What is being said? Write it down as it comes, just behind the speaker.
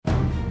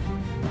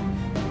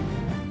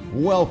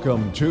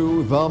Welcome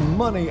to The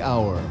Money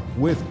Hour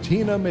with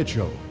Tina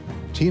Mitchell.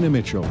 Tina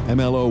Mitchell,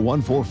 MLO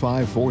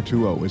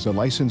 145420, is a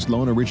licensed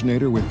loan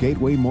originator with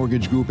Gateway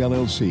Mortgage Group,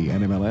 LLC,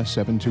 NMLS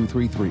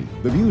 7233.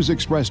 The views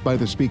expressed by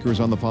the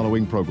speakers on the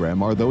following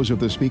program are those of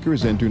the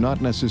speakers and do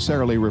not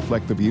necessarily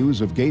reflect the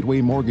views of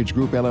Gateway Mortgage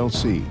Group,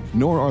 LLC,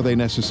 nor are they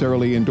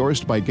necessarily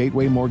endorsed by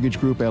Gateway Mortgage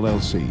Group,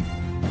 LLC.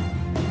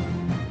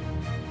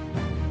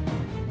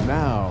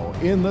 Now,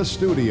 in the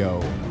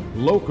studio,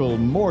 local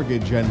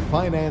mortgage and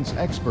finance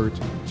expert,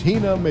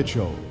 Tina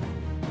Mitchell.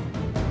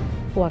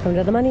 Welcome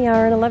to the Money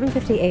Hour at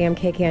 11:50 a.m.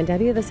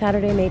 KKNW, the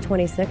Saturday, May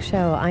 26th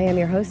show. I am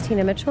your host,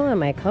 Tina Mitchell, and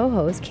my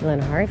co-host,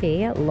 Keelan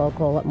Harvey,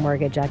 local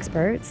mortgage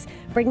experts,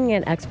 bringing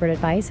in expert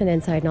advice and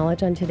inside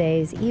knowledge on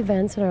today's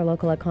events in our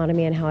local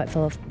economy and how it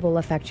will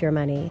affect your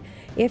money.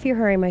 If you're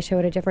hearing my show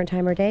at a different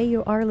time or day,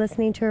 you are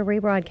listening to a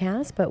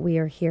rebroadcast, but we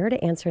are here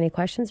to answer any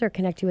questions or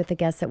connect you with the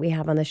guests that we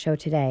have on the show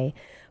today.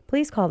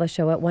 Please call the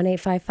show at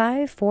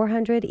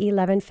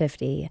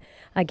 1-855-400-1150.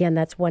 Again,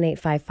 that's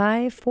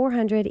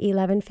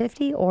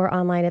 1-855-400-1150 or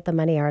online at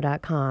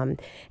themoneyhour.com.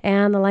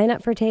 And the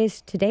lineup for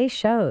today's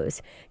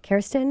shows: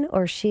 Kirsten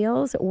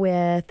Shields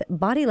with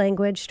Body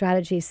Language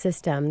Strategy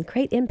System.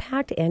 Create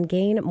impact and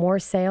gain more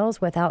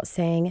sales without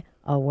saying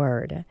a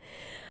word.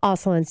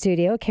 Also in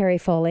studio, Carrie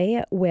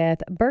Foley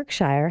with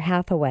Berkshire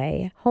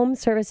Hathaway, Home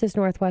Services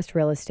Northwest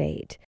Real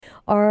Estate.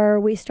 Are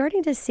we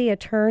starting to see a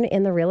turn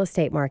in the real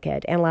estate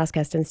market? And last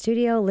guest in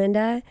studio,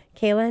 Linda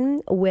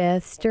Kalin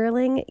with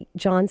Sterling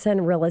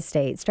Johnson Real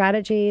Estate,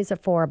 strategies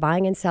for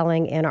buying and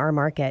selling in our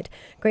market.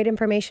 Great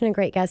information and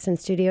great guests in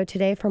studio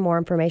today. For more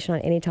information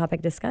on any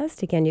topic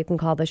discussed, again, you can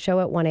call the show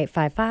at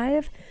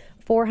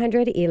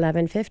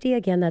 1-855-400-1150.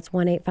 Again, that's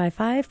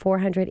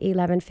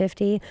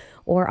 1-855-400-1150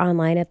 or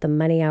online at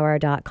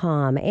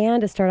themoneyhour.com.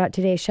 And to start out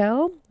today's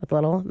show with a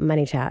little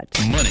money chat.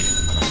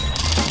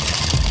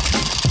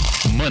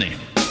 Money.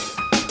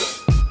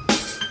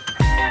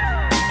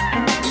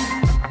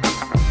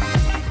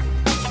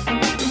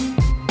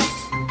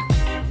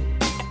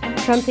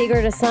 Trump's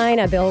eager to sign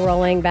a bill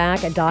rolling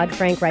back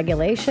Dodd-Frank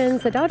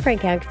regulations. The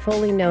Dodd-Frank Act,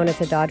 fully known as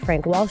the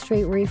Dodd-Frank Wall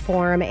Street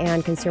Reform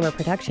and Consumer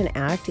Protection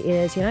Act,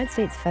 is United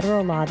States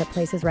federal law that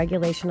places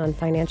regulation on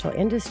financial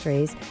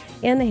industries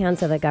in the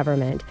hands of the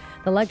government.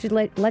 The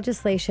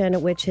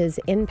legislation, which is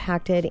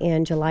impacted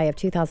in July of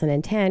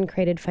 2010,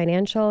 created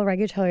financial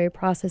regulatory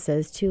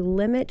processes to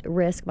limit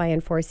risk by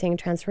enforcing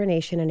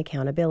transformation and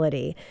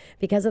accountability.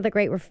 Because of the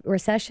Great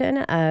Recession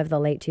of the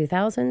late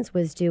 2000s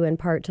was due in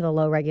part to the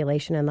low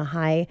regulation and the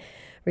high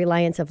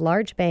reliance of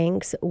large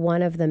banks,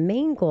 one of the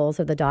main goals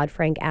of the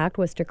Dodd-Frank Act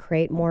was to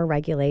create more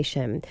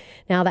regulation.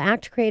 Now, the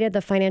Act created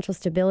the Financial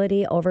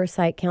Stability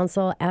Oversight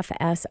Council,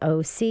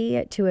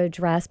 FSOC, to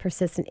address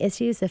persistent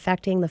issues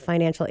affecting the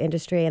financial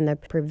industry and to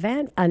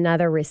prevent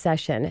another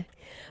recession.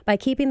 By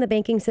keeping the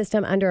banking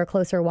system under a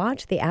closer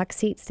watch, the Act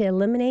seeks to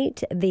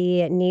eliminate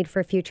the need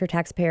for future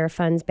taxpayer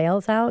funds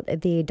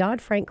bailout. The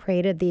Dodd-Frank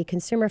created the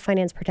Consumer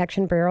Finance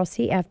Protection Bureau,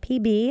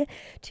 CFPB,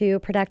 to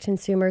protect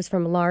consumers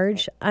from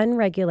large,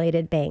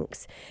 unregulated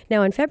banks.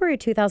 Now, in February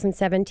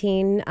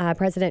 2017,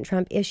 President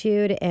Trump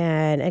issued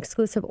an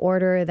exclusive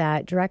order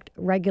that direct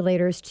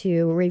regulators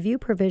to review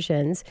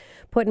provisions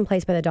put in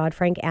place by the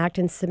Dodd-Frank Act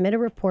and submit a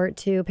report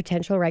to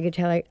potential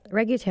regulatory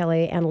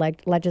and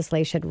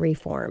legislation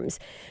reforms.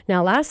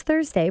 Now, last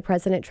Thursday,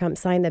 President Trump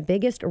signed the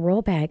biggest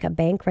rollback of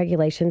bank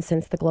regulations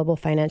since the global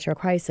financial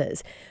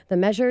crisis. The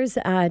measures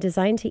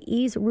designed to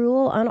ease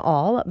rule on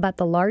all, but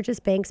the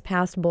largest banks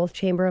passed both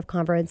Chamber of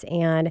Commerce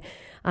and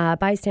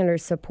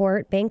bystanders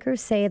support.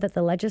 Bankers say that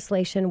the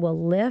legislation will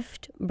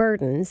lift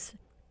burdens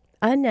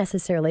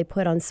unnecessarily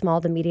put on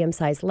small to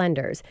medium-sized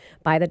lenders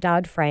by the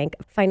Dodd-Frank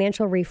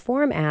Financial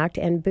Reform Act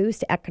and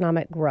boost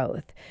economic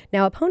growth.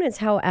 Now, opponents,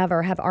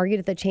 however, have argued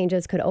that the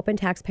changes could open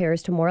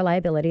taxpayers to more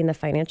liability in the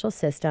financial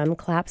system,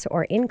 collapse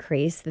or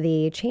increase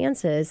the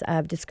chances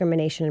of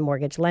discrimination in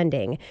mortgage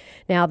lending.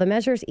 Now, the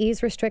measures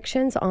ease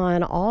restrictions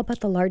on all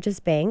but the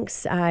largest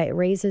banks. It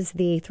raises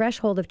the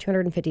threshold of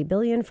 $250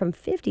 billion from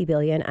 $50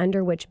 billion,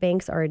 under which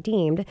banks are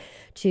deemed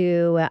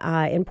to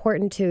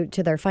important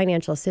to their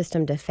financial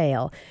system to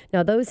fail.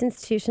 Now, those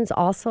institutions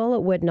also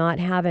would not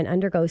have an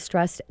undergo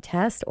stress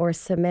test or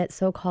submit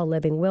so-called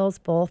living wills,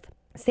 both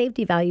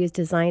safety values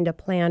designed to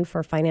plan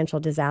for financial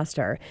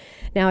disaster.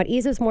 Now, it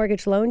eases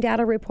mortgage loan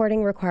data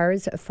reporting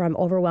requires from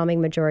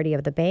overwhelming majority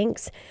of the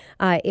banks.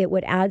 It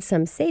would add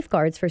some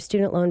safeguards for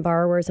student loan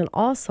borrowers and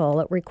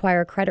also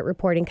require credit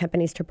reporting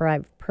companies to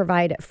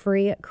provide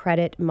free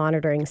credit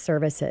monitoring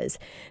services.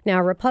 Now,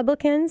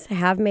 Republicans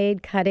have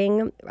made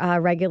cutting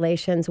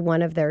regulations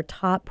one of their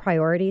top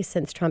priorities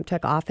since Trump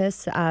took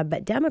office,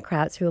 but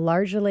Democrats, who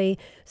largely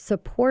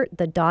support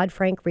the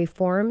Dodd-Frank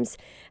reforms,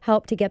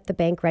 helped to get the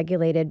bank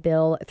regulated bill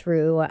bill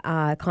through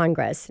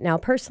Congress. Now,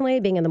 personally,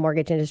 being in the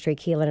mortgage industry,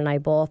 Keelan and I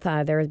both,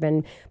 there has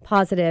been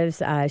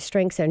positives,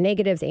 strengths, or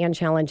negatives and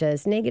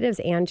challenges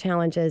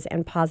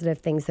and positive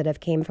things that have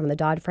came from the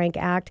Dodd-Frank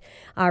Act,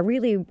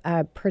 really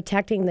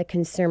protecting the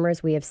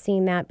consumers. We have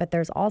seen that, but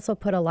there's also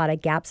put a lot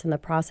of gaps in the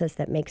process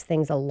that makes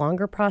things a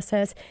longer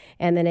process.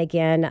 And then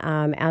again,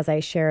 as I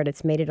shared,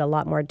 it's made it a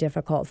lot more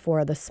difficult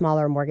for the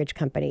smaller mortgage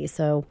companies.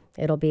 So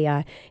it'll be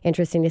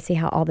interesting to see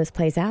how all this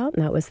plays out.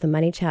 And that was the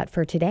Money Chat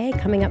for today.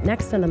 Coming up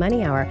next on the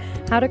Money Hour,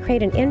 how to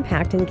create an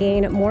impact and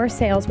gain more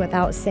sales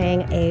without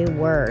saying a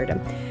word.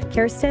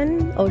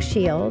 Kirsten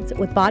O'Shields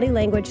with Body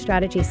Language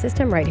Strategy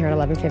System right here at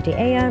 11:50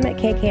 a.m. at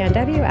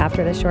KKNW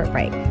after this short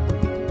break.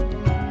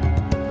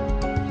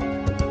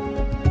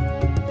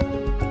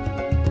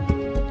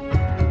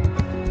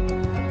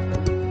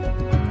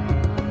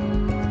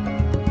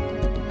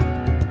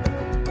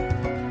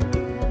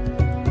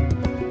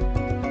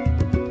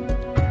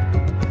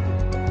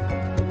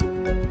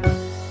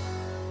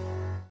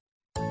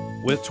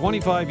 With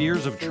 25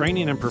 years of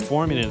training and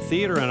performing in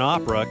theater and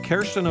opera,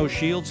 Kirsten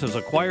O'Shields has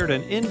acquired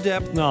an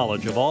in-depth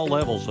knowledge of all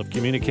levels of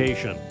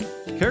communication.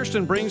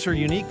 Kirsten brings her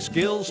unique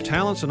skills,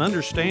 talents, and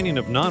understanding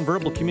of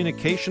nonverbal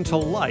communication to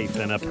life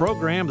in a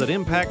program that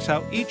impacts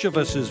how each of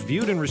us is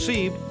viewed and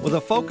received, with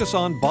a focus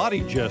on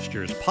body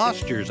gestures,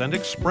 postures, and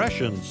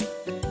expressions.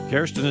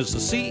 Kirsten is the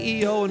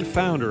CEO and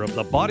founder of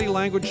the Body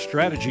Language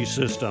Strategy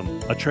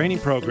System, a training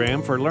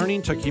program for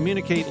learning to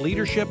communicate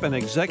leadership and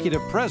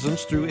executive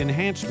presence through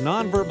enhanced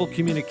nonverbal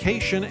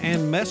communication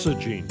and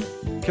messaging.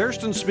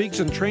 Kirsten speaks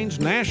and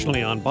trains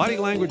nationally on body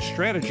language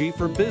strategy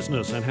for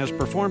business and has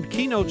performed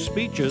keynote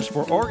speeches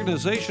for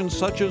organizations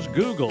such as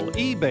Google,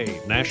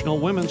 eBay, National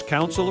Women's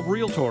Council of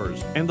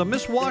Realtors, and the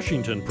Miss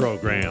Washington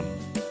program.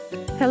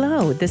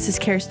 Hello, this is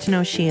Kirsten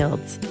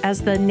O'Shields.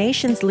 As the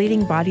nation's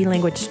leading body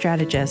language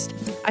strategist,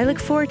 I look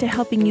forward to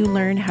helping you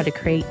learn how to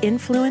create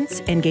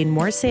influence and gain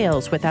more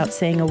sales without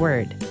saying a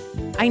word.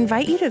 I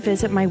invite you to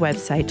visit my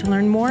website to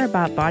learn more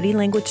about body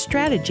language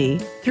strategy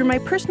through my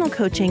personal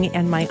coaching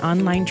and my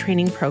online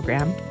training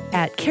program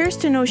at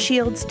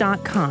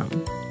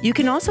KirstenO'Shields.com. You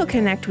can also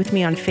connect with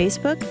me on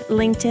Facebook,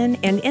 LinkedIn,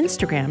 and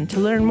Instagram to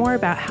learn more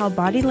about how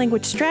body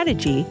language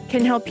strategy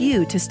can help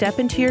you to step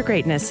into your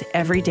greatness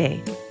every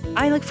day.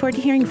 I look forward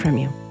to hearing from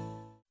you.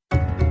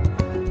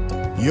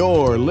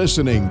 You're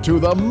listening to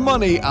The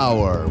Money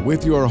Hour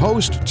with your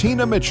host,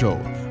 Tina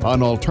Mitchell,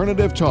 on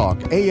Alternative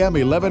Talk, AM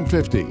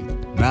 1150.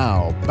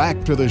 Now,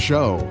 back to the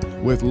show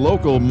with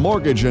local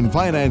mortgage and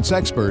finance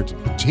expert,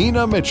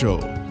 Tina Mitchell.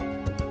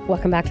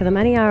 Welcome back to the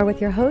Money Hour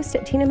with your host,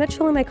 Tina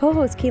Mitchell, and my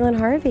co-host, Keelan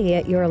Harvey,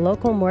 at your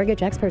local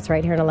mortgage experts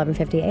right here at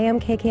 1150 AM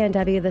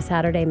KKNW, the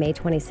Saturday, May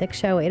 26th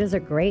show. It is a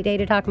great day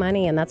to talk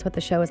money, and that's what the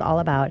show is all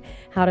about,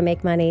 how to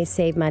make money,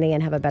 save money,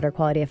 and have a better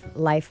quality of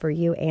life for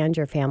you and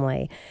your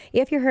family.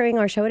 If you're hearing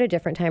our show at a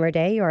different time or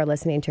day, you are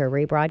listening to a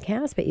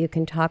rebroadcast, but you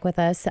can talk with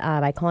us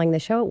by calling the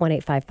show at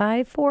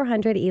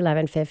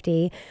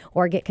 1-855-400-1150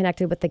 or get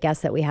connected with the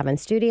guests that we have in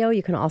studio.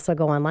 You can also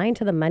go online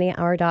to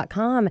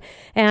themoneyhour.com.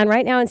 And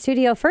right now in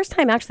studio, first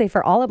time actually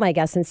for all of my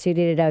guests in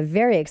studio today, I'm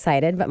very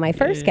excited, but my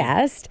first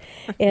guest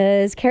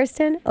is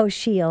Kirsten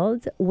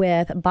O'Shields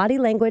with Body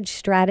Language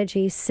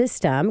Strategy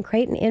System,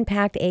 create an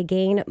impact,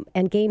 gain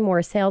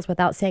more sales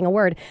without saying a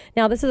word.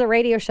 Now, this is a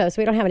radio show,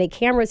 so we don't have any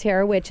cameras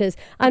here, which is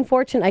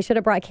unfortunate. I should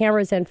have brought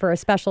cameras in for a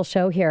special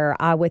show here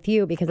with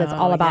you because it's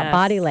all about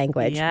body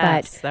language.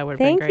 Yes, but that would have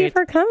been great. Thank you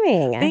for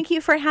coming. Thank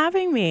you for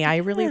having me. I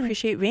really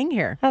appreciate being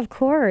here. Of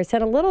course.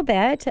 And a little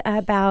bit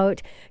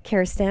about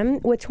Kirsten.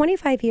 With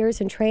 25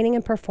 years in training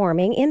and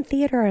performing in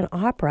theater and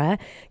opera,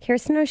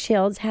 Kirsten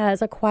O'Shields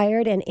has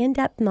acquired an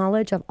in-depth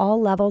knowledge of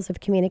all levels of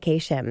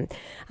communication.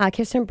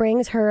 Kirsten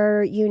brings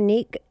her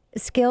unique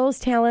skills,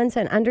 talents,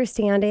 and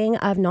understanding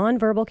of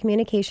nonverbal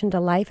communication to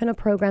life in a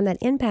program that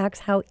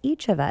impacts how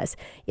each of us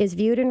is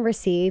viewed and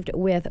received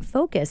with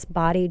focused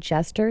body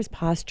gestures,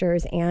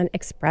 postures, and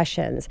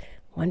expressions.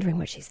 Wondering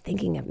what she's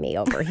thinking of me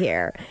over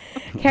here.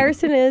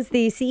 Kirsten is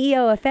the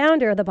CEO and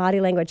founder of the Body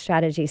Language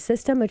Strategy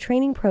System, a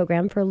training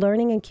program for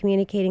learning and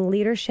communicating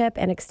leadership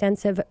and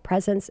extensive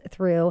presence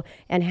through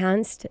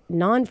enhanced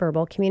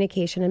nonverbal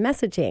communication and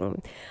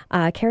messaging.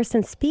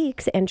 Kirsten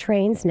speaks and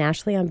trains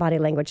nationally on body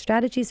language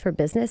strategies for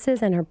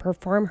businesses and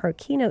perform her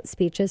keynote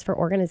speeches for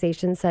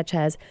organizations such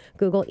as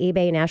Google,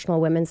 eBay, National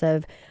Women's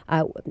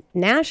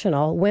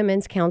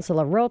Council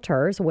of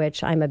Realtors,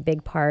 which I'm a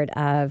big part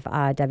of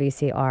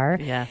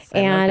WCR. Yes.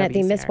 And at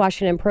the Miss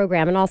Washington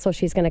program. And also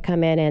she's going to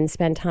come in and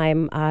spend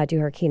time, do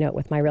her keynote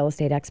with my real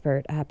estate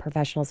expert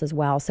professionals as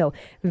well. So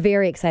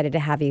very excited to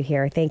have you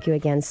here. Thank you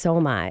again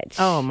so much.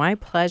 Oh, my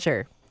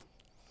pleasure.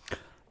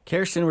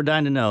 Kirsten, we're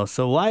dying to know.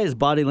 So why is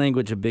body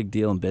language a big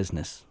deal in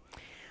business?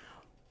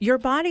 Your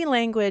body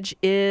language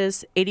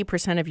is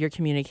 80% of your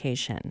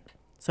communication.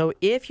 So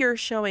if you're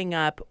showing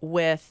up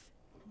with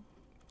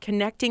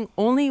connecting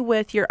only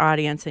with your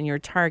audience and your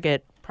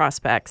target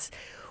prospects,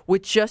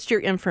 with just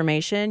your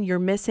information, you're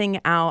missing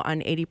out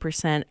on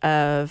 80%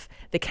 of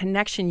the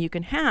connection you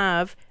can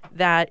have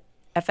that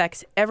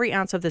affects every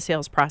ounce of the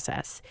sales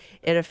process.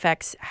 It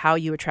affects how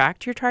you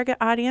attract your target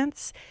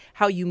audience,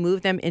 how you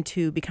move them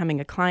into becoming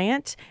a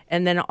client,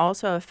 and then it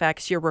also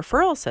affects your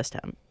referral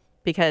system.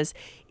 Because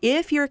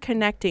if you're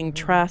connecting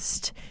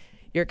trust,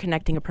 you're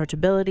connecting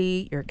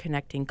approachability, you're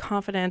connecting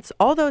confidence,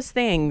 all those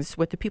things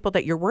with the people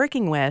that you're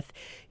working with,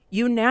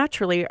 you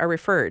naturally are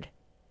referred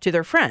to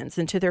their friends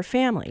and to their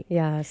family.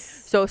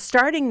 Yes. So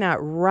starting that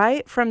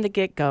right from the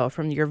get-go,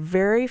 from your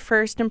very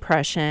first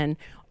impression,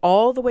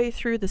 all the way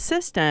through the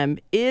system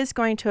is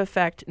going to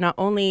affect not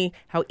only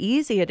how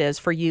easy it is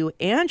for you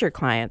and your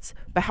clients,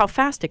 but how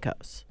fast it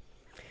goes.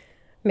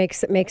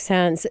 Makes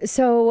sense.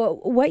 So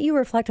what you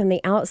reflect on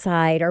the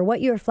outside or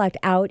what you reflect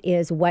out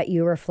is what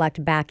you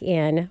reflect back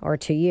in or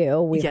to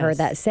you. We've heard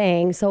that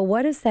saying. So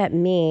what does that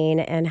mean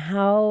and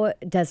how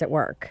does it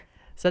work?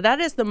 So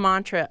that is the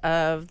mantra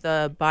of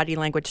the body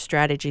language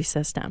strategy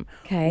system.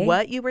 Okay.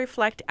 What you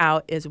reflect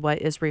out is what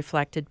is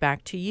reflected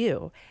back to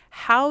you.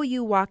 How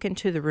you walk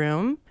into the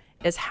room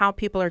is how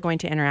people are going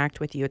to interact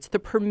with you. It's the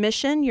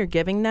permission you're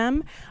giving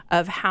them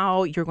of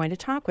how you're going to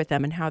talk with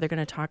them and how they're going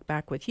to talk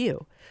back with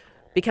you.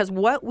 Because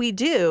what we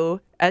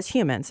do as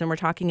humans, and we're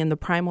talking in the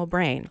primal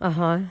brain,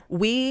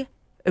 we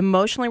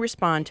emotionally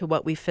respond to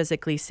what we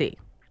physically see.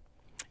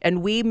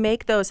 And we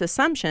make those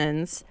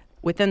assumptions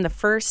within the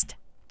first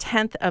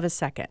tenth of a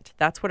second.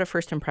 That's what a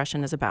first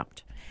impression is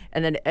about.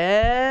 And then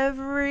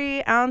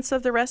every ounce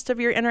of the rest of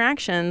your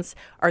interactions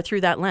are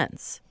through that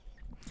lens.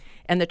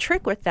 And the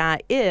trick with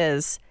that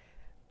is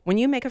when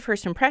you make a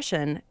first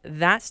impression,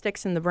 that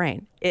sticks in the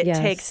brain. It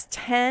takes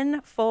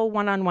 10 full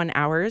one-on-one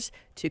hours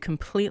to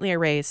completely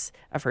erase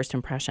a first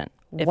impression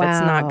if it's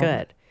not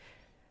good.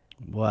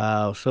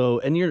 Wow. So,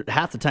 and you're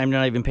half the time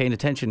not even paying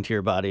attention to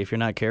your body if you're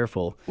not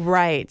careful.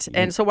 Right.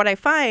 And so what I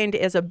find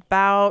is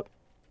about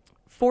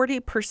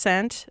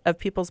 40% of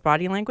people's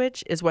body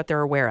language is what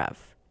they're aware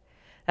of.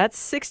 That's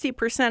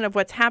 60% of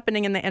what's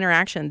happening in the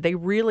interaction they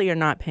really are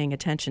not paying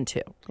attention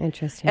to.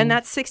 Interesting. And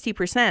that's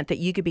 60% that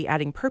you could be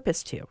adding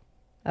purpose to.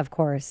 Of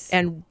course.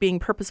 And being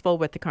purposeful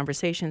with the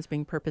conversations,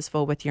 being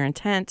purposeful with your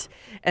intent,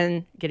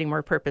 and getting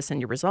more purpose in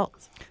your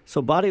results.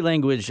 So body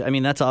language, I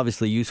mean, that's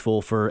obviously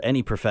useful for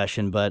any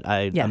profession, but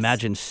I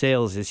imagine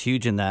sales is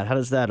huge in that. How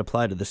does that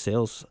apply to the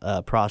sales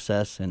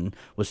process and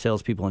with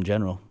salespeople in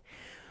general?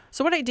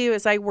 So what I do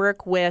is I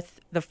work with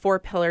the 4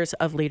 pillars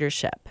of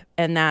leadership,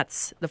 and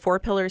that's the 4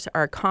 pillars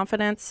are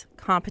confidence,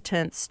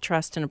 competence,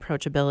 trust, and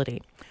approachability.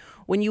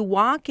 When you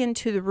walk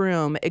into the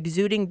room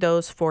exuding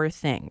those 4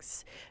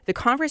 things, the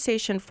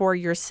conversation for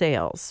your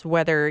sales,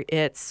 whether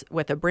it's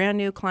with a brand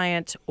new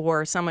client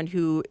or someone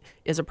who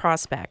is a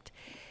prospect,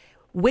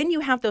 when you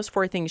have those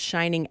 4 things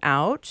shining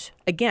out,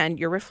 again,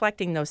 you're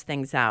reflecting those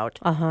things out.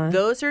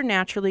 Those are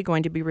naturally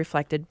going to be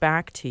reflected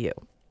back to you.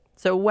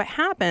 So what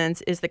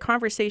happens is the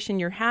conversation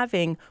you're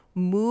having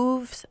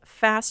moves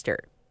faster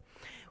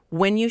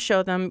when you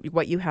show them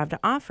what you have to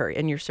offer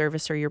in your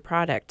service or your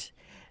product.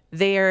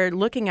 They are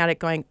looking at it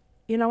going,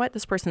 you know what,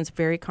 this person's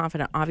very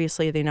confident.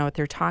 Obviously, they know what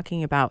they're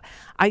talking about.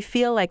 I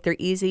feel like they're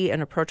easy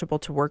and approachable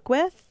to work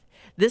with.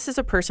 This is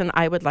a person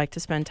I would like to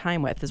spend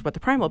time with, is what the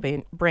primal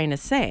brain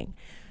is saying.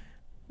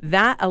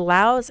 That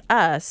allows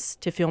us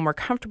to feel more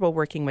comfortable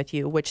working with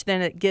you, which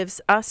then it gives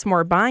us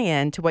more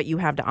buy-in to what you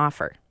have to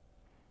offer.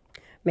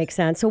 Makes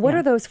sense. So what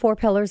are those 4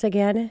 pillars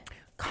again?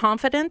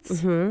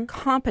 Confidence,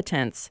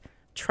 competence,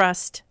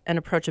 trust,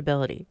 and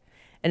approachability.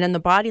 And in the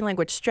body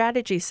language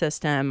strategy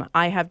system,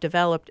 I have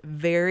developed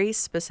very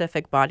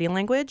specific body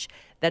language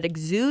that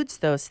exudes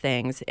those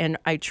things, and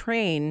I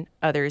train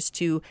others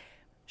to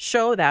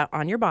show that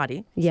on your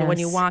body. Yes. So when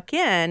you walk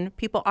in,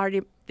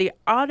 they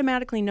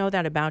automatically know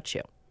that about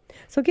you.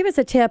 So give us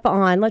a tip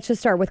on, let's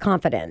just start with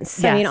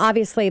confidence. I mean,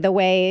 obviously the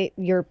way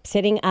you're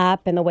sitting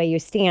up and the way you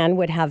stand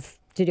would have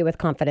to do with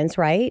confidence,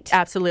 right?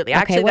 Absolutely.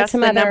 Okay, Actually, that's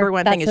the number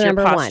one thing is your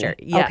posture.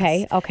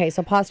 Yes. Okay.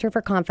 So posture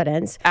for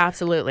confidence.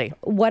 Absolutely.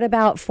 What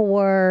about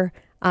for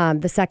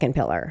the second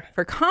pillar?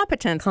 For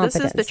competence, this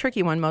is the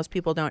tricky one most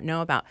people don't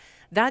know about.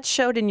 That's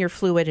showed in your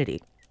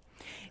fluidity.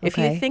 If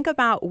you think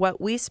about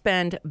what we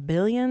spend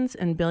billions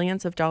and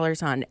billions of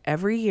dollars on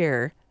every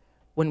year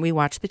when we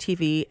watch the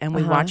TV and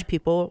we watch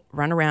people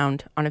run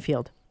around on a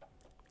field,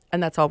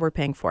 and that's all we're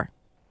paying for.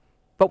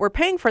 But we're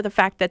paying for the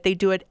fact that they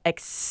do it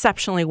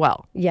exceptionally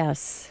well.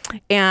 Yes.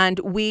 And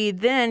we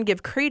then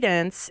give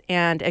credence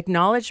and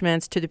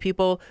acknowledgments to the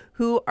people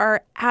who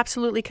are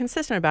absolutely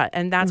consistent about it.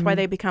 And that's why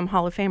they become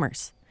Hall of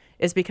Famers,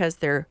 is because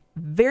they're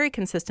very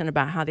consistent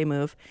about how they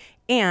move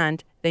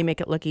and they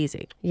make it look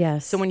easy.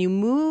 Yes. So when you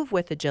move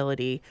with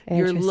agility,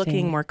 you're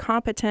looking more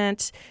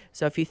competent.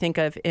 So if you think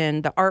of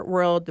in the art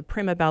world, the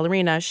prima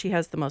ballerina, she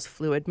has the most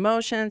fluid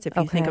motions. If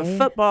you think of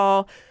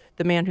football,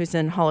 the man who's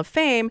in Hall of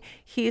Fame,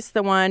 he's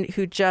the one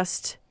who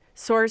just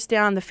soars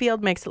down the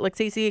field, makes it look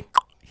easy.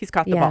 He's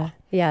caught the ball.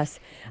 Yes.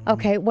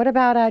 Okay. What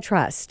about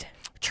trust?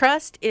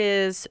 Trust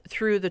is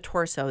through the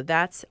torso.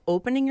 That's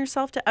opening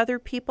yourself to other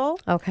people.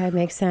 Okay,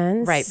 makes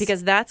sense. Right,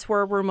 because that's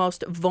where we're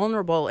most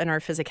vulnerable in our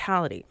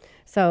physicality.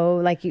 So,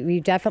 like, you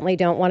definitely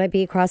don't want to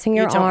be crossing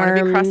your arms. You don't want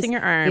to be crossing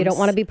your arms. You don't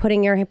want to be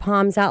putting your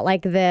palms out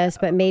like this,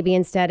 but maybe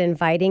instead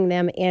inviting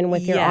them in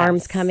with your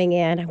arms coming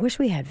in. I wish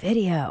we had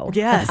video.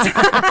 Yes.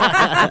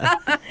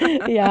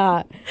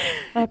 Yeah.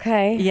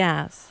 Okay.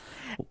 Yes.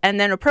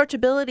 And then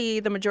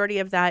approachability, the majority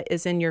of that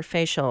is in your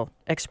facial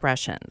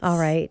expressions. All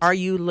right. Are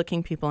you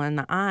looking people in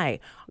the eye?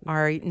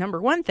 Our number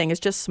one thing is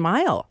just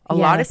smile. A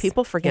lot of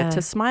people forget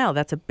to smile.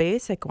 That's a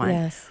basic one.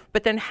 Yes.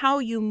 But then how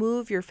you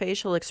move your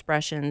facial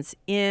expressions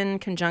in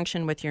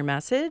conjunction with your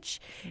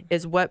message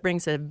is what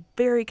brings a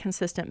very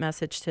consistent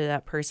message to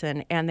that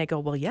person. And they go,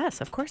 well,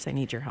 yes, of course I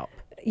need your help.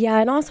 Yeah,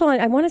 and also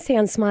I want to say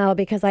on smile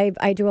because I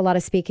do a lot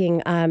of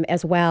speaking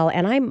as well,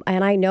 and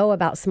I know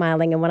about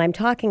smiling. And when I'm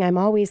talking, I'm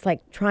always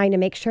like trying to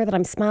make sure that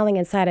I'm smiling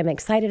inside. I'm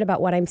excited about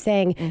what I'm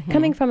saying,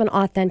 coming from an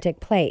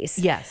authentic place.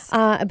 Yes.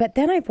 But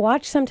then I've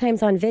watched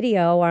sometimes on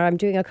video, or I'm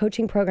doing a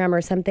coaching program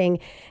or something,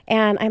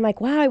 and I'm like,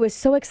 wow, I was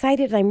so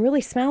excited, and I'm really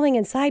smiling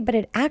inside, but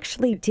it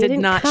actually did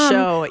not come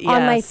show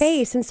on my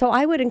face. And so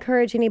I would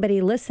encourage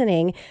anybody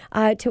listening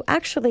to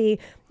actually,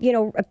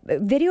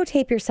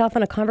 videotape yourself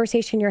in a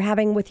conversation you're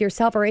having with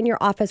yourself or in your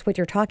office when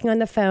you're talking on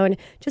the phone.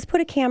 Just put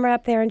a camera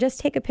up there and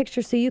just take a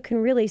picture so you can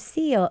really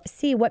see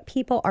what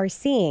people are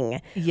seeing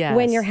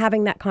when you're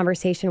having that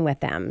conversation with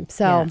them.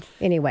 So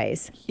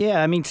anyways.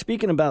 Yeah, I mean,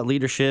 speaking about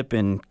leadership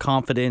and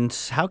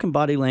confidence, how can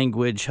body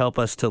language help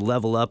us to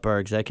level up our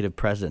executive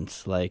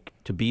presence, like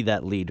to be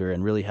that leader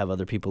and really have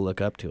other people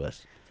look up to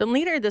us? In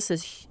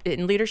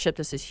leadership,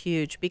 this is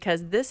huge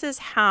because this is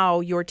how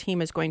your team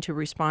is going to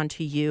respond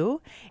to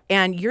you.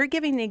 And you're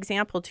giving the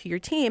example to your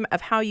team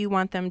of how you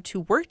want them to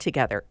work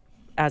together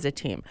as a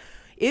team.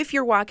 If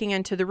you're walking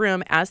into the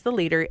room as the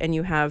leader and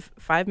you have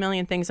 5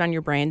 million things on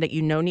your brain that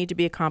you know need to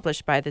be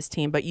accomplished by this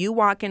team, but you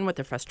walk in with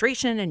the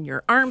frustration and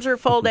your arms are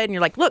folded and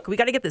you're like, look, we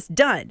got to get this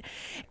done.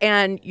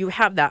 And you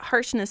have that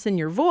harshness in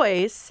your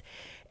voice,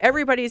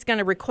 everybody's going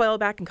to recoil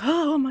back and go,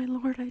 oh, my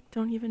Lord, I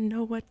don't even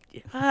know what,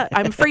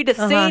 I'm afraid to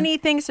say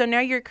anything. So now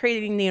you're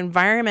creating the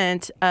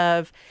environment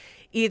of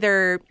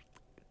either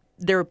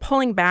they're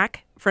pulling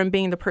back from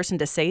being the person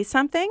to say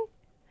something,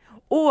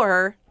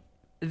 or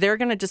they're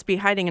going to just be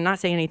hiding and not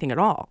say anything at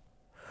all.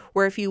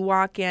 Where if you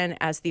walk in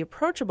as the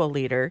approachable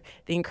leader,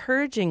 the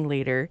encouraging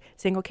leader,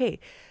 saying, okay,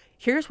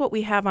 here's what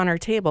we have on our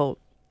table.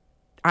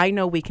 I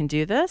know we can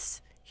do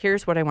this.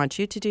 Here's what I want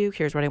you to do.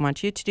 Here's what I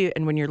want you to do.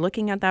 And when you're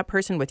looking at that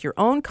person with your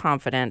own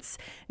confidence,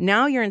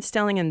 now you're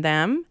instilling in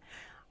them,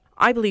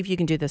 I believe you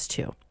can do this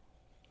too.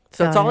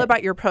 So it's all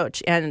about your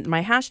approach. And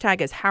my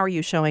hashtag is, how are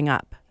you showing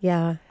up?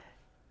 Yeah.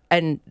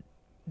 And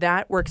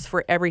that works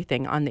for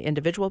everything on the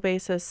individual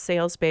basis,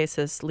 sales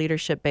basis,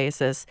 leadership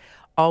basis,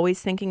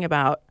 always thinking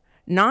about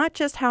not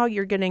just how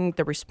you're getting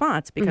the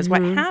response, because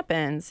what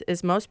happens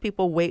is most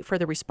people wait for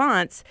the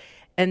response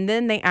and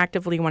then they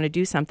actively want to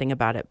do something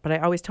about it. But I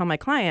always tell my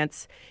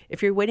clients,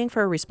 if you're waiting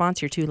for a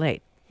response, you're too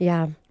late.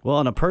 Yeah. Well,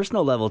 on a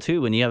personal level,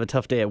 too, when you have a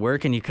tough day at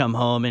work and you come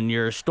home and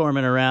you're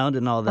storming around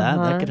and all that,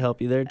 that could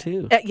help you there,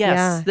 too.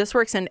 This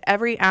works in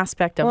every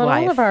aspect of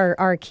life. All of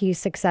our key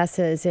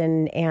successes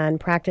and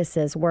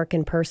practices work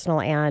in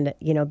personal and,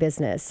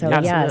 business. So,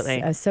 absolutely.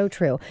 Yes, so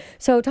true.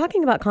 So,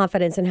 talking about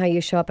confidence and how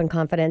you show up in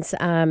confidence,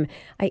 I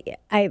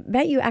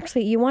bet you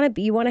actually, you want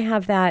to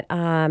have that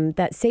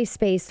that safe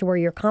space where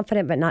you're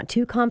confident but not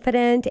too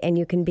confident, and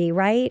you can be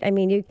right. I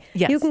mean,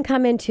 you can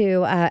come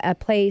into a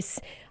place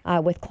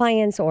with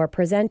clients or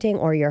presenting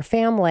or your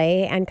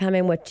family and come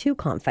in with too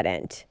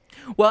confident.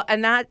 Well,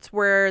 and that's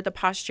where the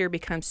posture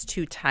becomes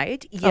too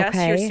tight. Yes,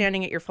 you're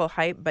standing at your full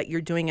height, but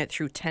you're doing it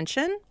through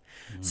tension.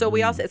 So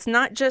it's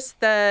not just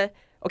I'm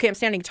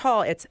standing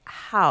tall, it's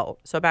how.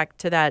 So back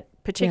to that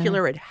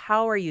particular word,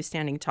 how are you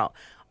standing tall?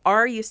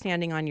 Are you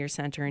standing on your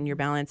center and your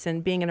balance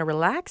and being in a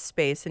relaxed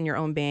space in your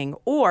own being,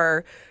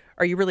 or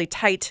are you really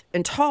tight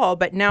and tall,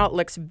 but now it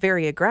looks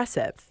very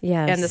aggressive?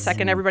 Yes. And the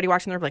second everybody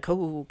walks in there, like,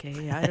 oh,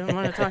 okay, I don't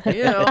want to talk to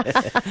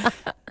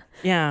you.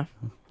 Yeah.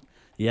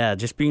 Yeah,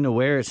 just being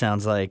aware, it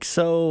sounds like.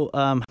 So,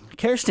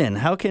 Kirsten,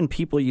 how can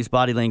people use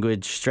body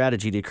language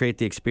strategy to create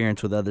the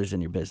experience with others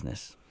in your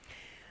business?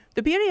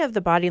 The beauty of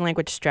the body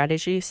language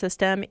strategy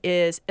system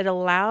is it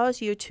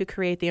allows you to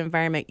create the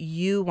environment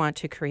you want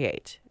to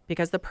create,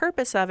 because the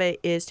purpose of it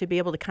is to be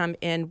able to come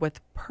in with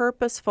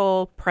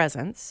purposeful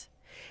presence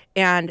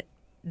and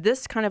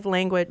this kind of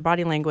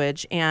body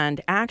language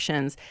and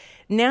actions.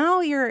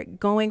 Now you're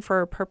going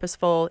for a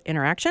purposeful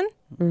interaction,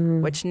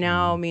 which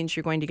now means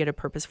you're going to get a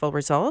purposeful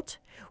result,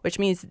 which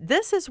means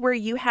this is where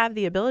you have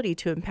the ability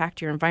to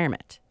impact your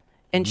environment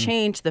and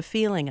change the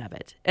feeling of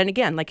it. And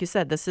again, like you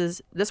said,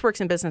 this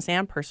works in business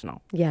and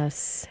personal.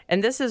 Yes.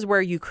 And this is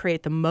where you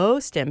create the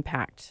most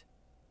impact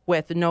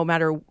with, no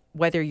matter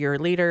whether you're a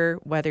leader,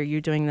 whether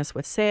you're doing this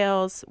with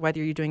sales,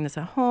 whether you're doing this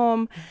at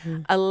home,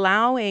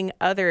 allowing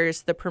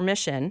others the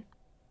permission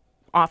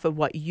off of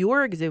what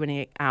you're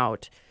exuding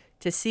out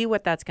to see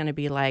what that's going to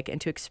be like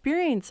and to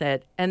experience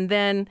it, and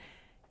then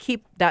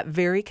keep that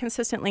very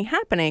consistently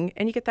happening,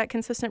 and you get that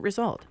consistent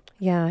result.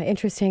 Yeah,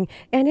 interesting.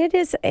 And it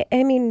is,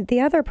 I mean, the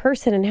other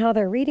person and how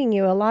they're reading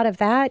you, a lot of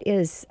that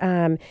is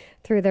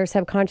through their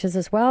subconscious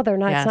as well. They're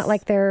not, It's not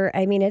like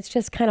it's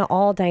just kind of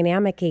all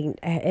dynamic.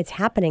 It's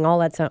happening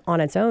all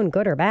on its own,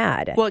 good or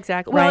bad. Well,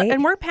 exactly. Right? Well,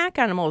 and we're pack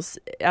animals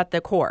at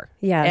the core.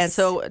 Yes. And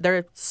so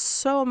there's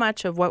so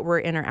much of what we're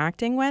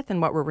interacting with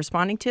and what we're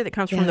responding to that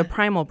comes from the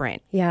primal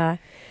brain. Yeah.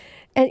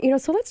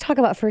 And, so let's talk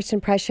about first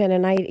impression.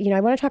 And I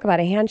want to talk about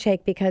a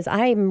handshake because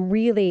I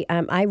really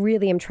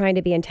am trying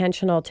to be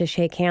intentional to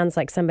shake hands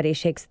like somebody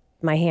shakes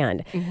my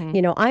hand.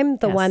 Mm-hmm. I'm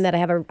the one that I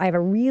have a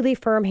really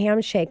firm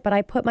handshake, but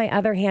I put my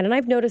other hand, and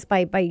I've noticed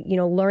by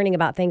learning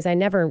about things, I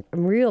never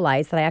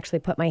realized that I actually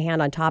put my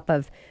hand on top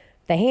of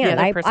the hand.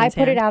 I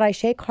put it out, I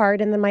shake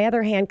hard, and then my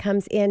other hand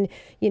comes in.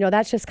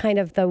 That's just kind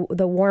of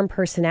the warm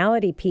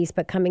personality piece,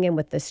 but coming in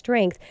with the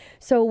strength.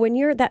 So when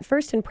you're that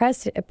first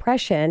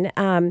impression,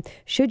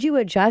 should you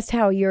adjust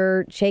how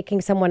you're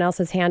shaking someone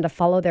else's hand to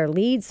follow their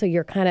lead so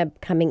you're kind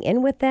of coming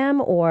in with them,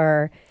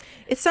 or?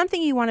 It's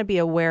something you want to be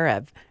aware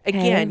of.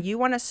 Again, you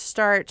want to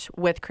start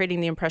with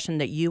creating the impression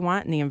that you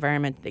want and the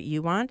environment that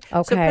you want.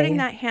 Okay. So putting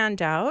that hand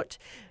out,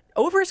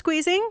 over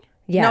squeezing.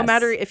 Yes. No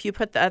matter if you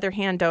put the other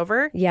hand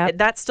over,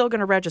 that's still going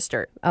to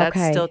register. Okay.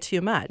 That's still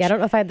too much. Yeah, I don't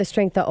know if I have the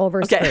strength to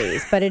over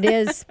squeeze, but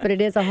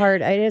it's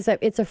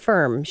a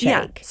firm shake.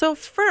 Yeah. So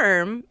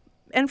firm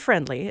and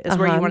friendly is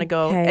where you want to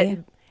go. Okay.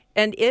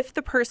 And if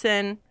the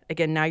person,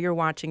 again, now you're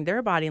watching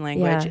their body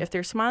language, if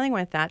they're smiling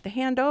with that, the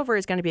hand over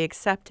is going to be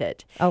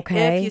accepted.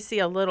 Okay. If you see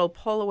a little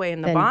pull away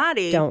in the then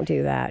body, don't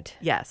do that.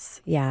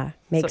 Yes. Yeah.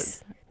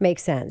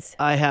 Makes sense.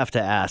 I have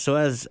to ask. So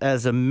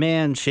as a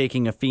man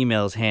shaking a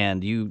female's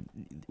hand,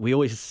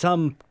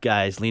 some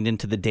guys lean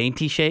into the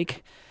dainty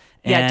shake.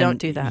 Yeah, don't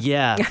do that.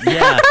 Yeah. I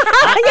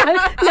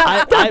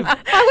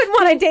wouldn't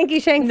want a dainty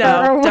shake.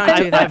 No, don't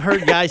do that. I've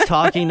heard guys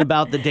talking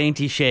about the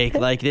dainty shake,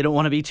 like they don't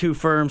want to be too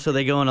firm, so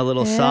they go in a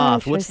little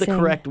soft. What's the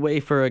correct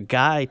way for a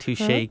guy to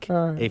shake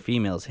a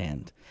female's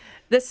hand?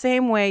 The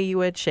same way you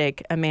would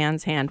shake a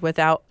man's hand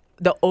without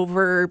the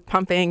over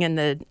pumping and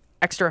the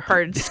extra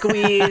hard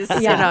squeeze,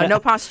 no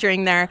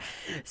posturing there.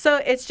 So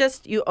it's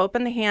just you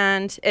open the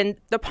hand, and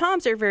the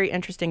palms are very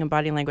interesting in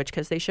body language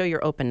because they show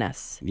your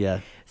openness.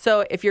 Yeah.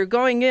 So if you're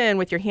going in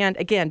with your hand,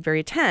 again,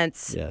 very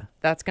tense,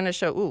 that's going to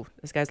show, ooh,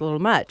 this guy's a little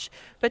much.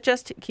 But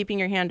just keeping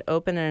your hand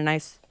open in a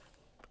nice,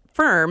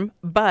 firm,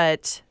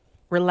 but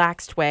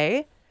relaxed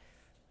way,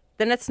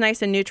 then it's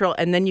nice and neutral,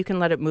 and then you can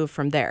let it move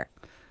from there.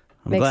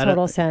 Makes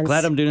total sense.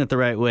 Glad I'm doing it the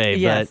right way,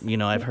 yes.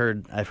 But I've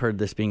heard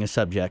this being a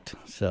subject.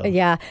 So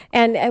yeah,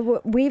 and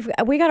we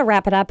got to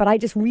wrap it up. But I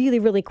just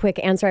really quick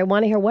answer. I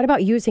want to hear, what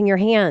about using your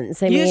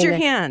hands? Use your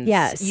hands.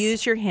 Yes,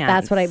 use your hands.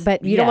 That's what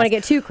But you don't want to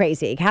get too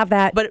crazy. Have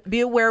that. But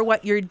be aware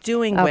what you're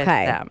doing with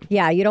them.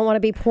 Yeah, you don't want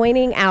to be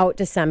pointing out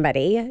to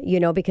somebody,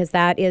 because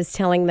that is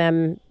telling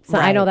them. So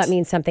I know that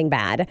means something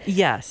bad.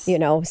 Yes.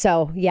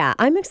 So yeah,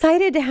 I'm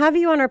excited to have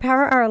you on our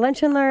Power Hour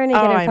Lunch and Learn and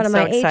get in front of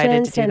my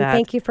agents. And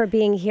thank you for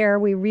being here.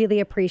 We really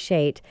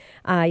appreciate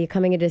you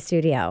coming into the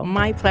studio.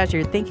 My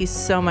pleasure. Thank you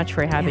so much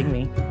for having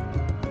me.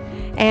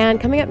 And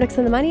coming up next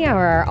in the Money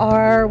Hour,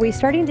 are we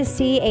starting to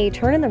see a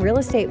turn in the real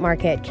estate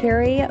market?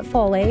 Carrie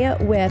Foley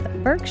with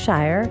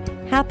Berkshire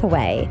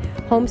Hathaway,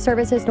 Home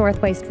Services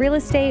Northwest Real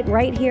Estate,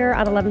 right here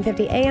on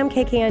 1150 AM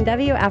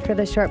KKNW after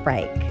the short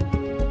break.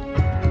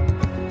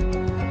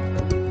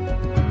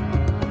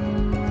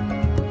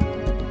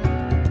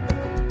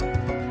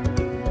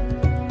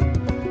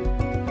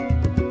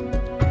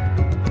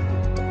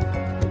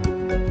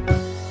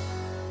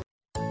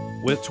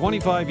 With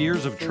 25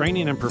 years of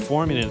training and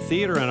performing in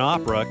theater and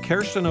opera,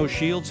 Kirsten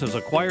O'Shields has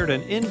acquired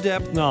an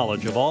in-depth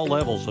knowledge of all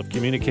levels of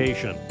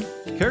communication.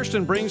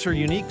 Kirsten brings her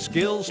unique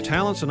skills,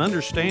 talents, and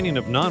understanding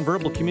of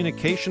nonverbal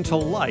communication to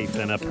life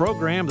in a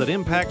program that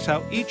impacts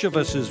how each of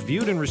us is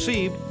viewed and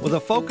received, with a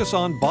focus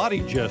on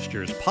body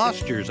gestures,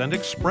 postures, and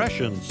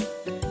expressions.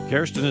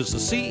 Kirsten is the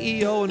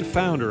CEO and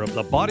founder of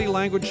the Body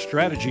Language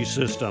Strategy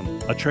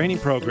System, a training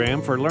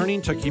program for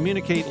learning to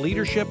communicate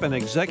leadership and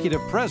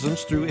executive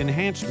presence through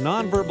enhanced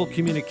nonverbal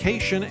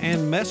communication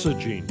and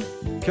messaging.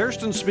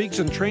 Kirsten speaks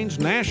and trains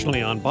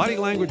nationally on body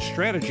language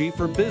strategy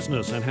for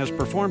business and has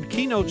performed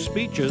keynote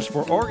speeches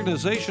for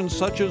organizations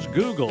such as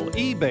Google,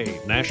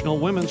 eBay, National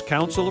Women's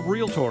Council of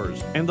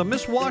Realtors, and the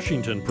Miss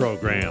Washington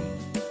program.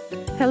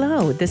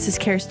 Hello, this is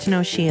Kirsten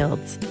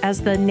O'Shields.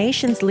 As the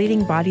nation's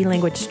leading body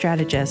language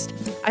strategist,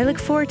 I look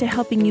forward to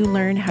helping you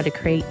learn how to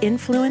create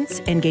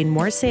influence and gain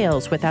more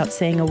sales without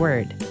saying a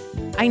word.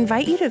 I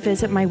invite you to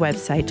visit my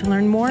website to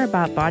learn more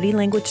about body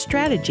language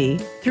strategy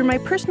through my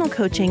personal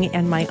coaching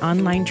and my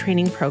online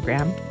training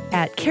program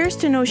at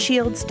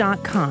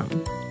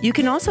KirstenO'Shields.com. You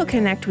can also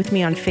connect with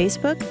me on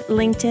Facebook,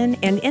 LinkedIn,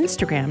 and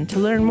Instagram to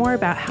learn more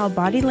about how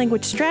body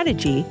language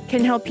strategy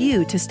can help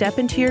you to step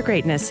into your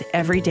greatness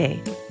every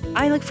day.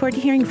 I look forward to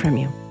hearing from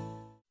you.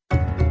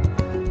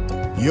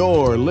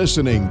 You're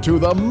listening to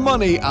The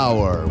Money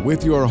Hour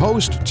with your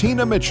host,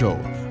 Tina Mitchell,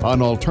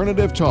 on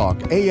Alternative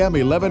Talk, AM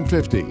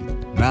 1150.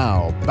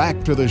 Now,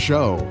 back to the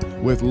show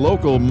with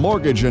local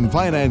mortgage and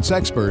finance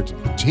expert,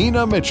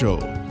 Tina Mitchell.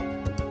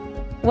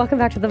 Welcome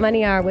back to the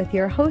Money Hour with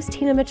your host,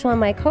 Tina Mitchell, and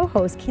my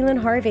co-host,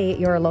 Keelan Harvey,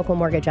 your local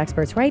mortgage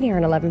experts, right here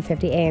on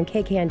 1150 AM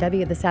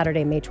KKNW, the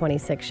Saturday, May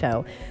 26th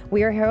show.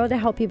 We are here to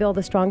help you build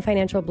a strong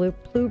financial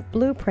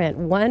blueprint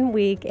 1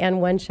 week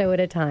and 1 show at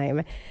a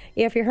time.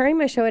 If you're hearing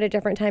my show at a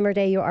different time or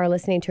day, you are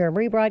listening to a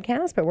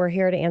rebroadcast, but we're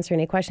here to answer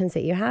any questions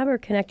that you have or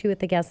connect you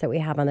with the guests that we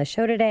have on the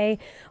show today.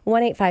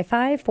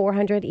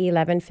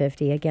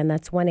 1-855-400-1150. Again,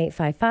 that's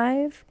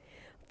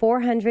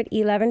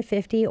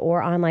 1-855-400-1150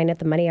 or online at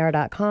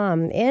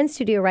themoneyhour.com. In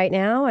studio right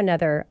now,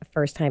 another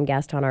first-time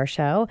guest on our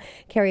show,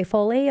 Carrie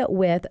Foley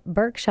with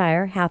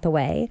Berkshire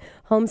Hathaway,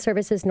 Home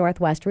Services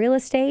Northwest Real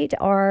Estate.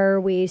 Are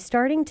we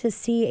starting to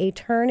see a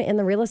turn in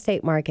the real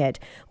estate market?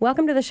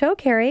 Welcome to the show,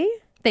 Carrie.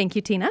 Thank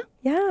you, Tina.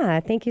 Yeah,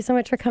 thank you so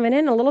much for coming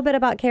in. A little bit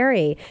about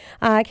Carrie.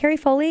 Carrie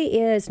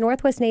Foley is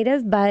Northwest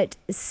native, but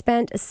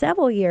spent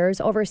several years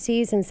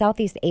overseas in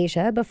Southeast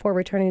Asia before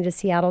returning to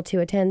Seattle to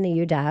attend the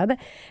UW.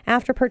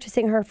 After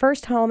purchasing her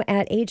first home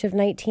at age of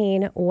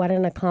 19, what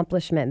an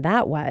accomplishment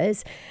that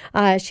was.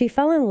 She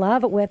fell in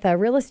love with a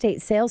real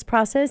estate sales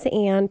process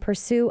and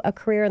pursue a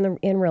career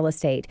in real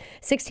estate.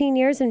 16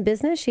 years in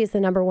business, she is the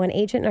 #1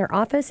 agent in her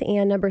office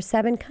and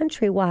 #7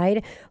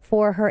 countrywide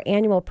for her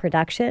annual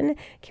production.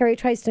 Carrie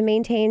tries to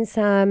maintain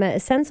some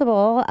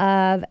sensible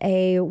of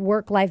a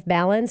work-life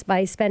balance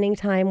by spending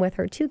time with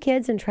her 2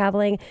 kids and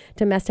traveling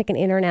domestic and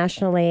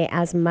internationally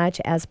as much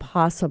as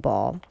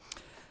possible.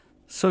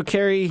 So,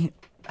 Carrie,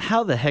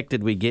 how the heck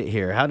did we get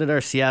here? How did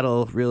our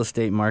Seattle real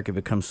estate market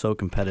become so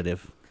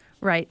competitive?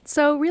 Right.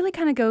 So really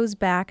kind of goes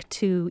back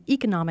to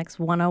economics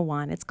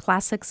 101. It's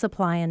classic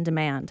supply and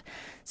demand.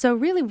 So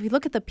really, if we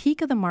look at the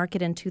peak of the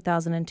market in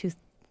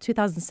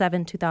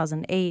 2007,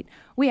 2008,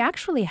 we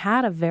actually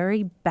had a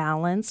very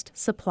balanced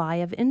supply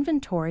of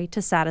inventory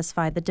to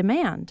satisfy the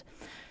demand.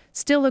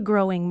 Still a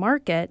growing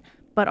market,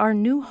 but our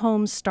new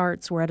home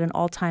starts were at an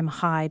all-time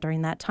high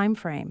during that time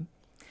frame.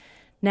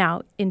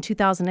 Now, in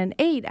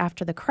 2008,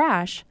 after the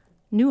crash,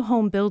 new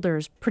home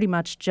builders pretty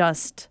much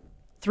just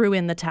threw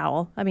in the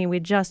towel. I mean,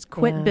 we just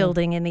quit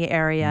building in the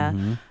area.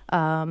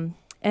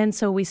 And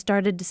so we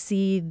started to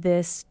see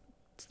this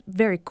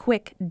very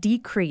quick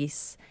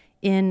decrease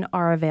in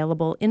our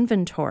available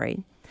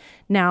inventory.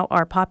 Now,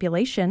 our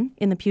population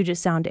in the Puget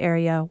Sound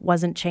area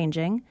wasn't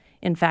changing.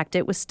 In fact,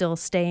 it was still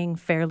staying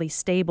fairly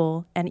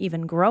stable and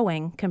even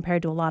growing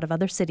compared to a lot of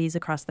other cities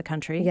across the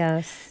country.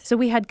 Yes. So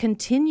we had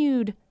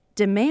continued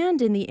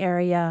demand in the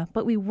area,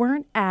 but we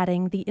weren't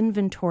adding the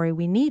inventory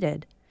we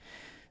needed.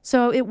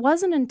 So it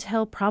wasn't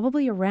until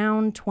probably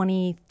around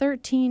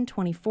 2013,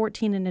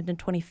 2014, and into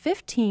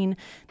 2015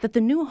 that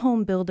the new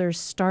home builders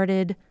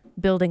started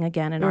building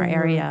again in our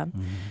area.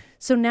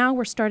 So now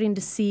we're starting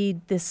to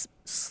see this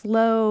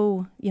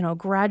slow,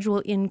 gradual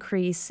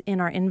increase in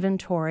our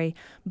inventory,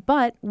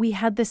 but we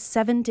had this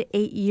 7 to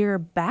 8 year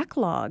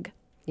backlog.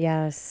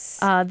 Yes.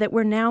 That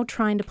we're now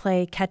trying to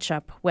play catch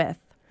up with.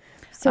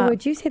 So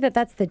would you say that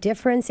that's the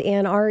difference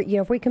in our,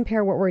 if we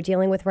compare what we're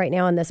dealing with right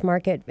now in this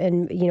market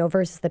and,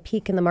 versus the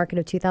peak in the market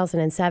of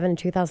 2007,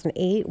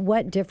 2008,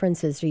 what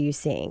differences are you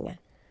seeing?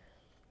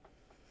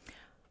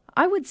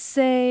 I would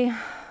say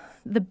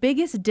the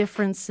biggest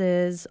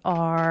differences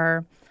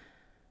are,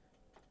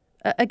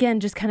 again,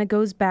 just kind of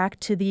goes back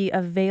to the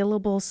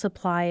available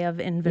supply of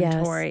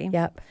inventory. Yes.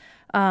 Yep.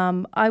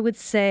 I would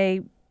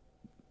say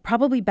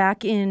probably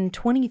back in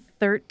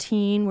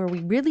 2013, where we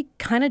really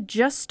kind of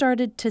just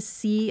started to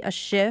see a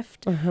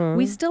shift,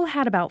 we still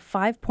had about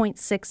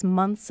 5.6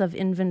 months of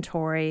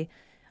inventory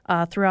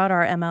throughout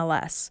our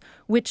MLS,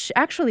 which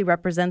actually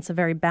represents a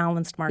very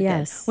balanced market.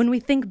 Yes. When we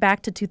think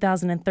back to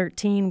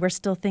 2013, we're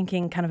still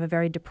thinking kind of a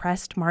very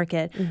depressed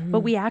market,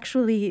 but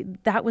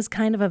that was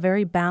kind of a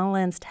very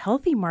balanced,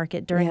 healthy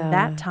market during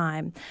that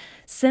time.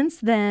 Since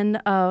then,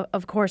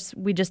 of course,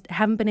 we just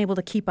haven't been able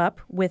to keep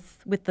up with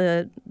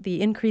the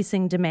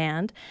increasing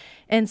demand.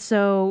 And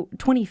so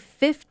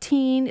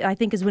 2015, I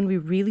think, is when we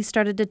really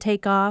started to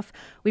take off.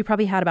 We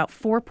probably had about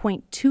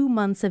 4.2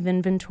 months of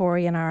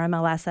inventory in our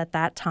MLS at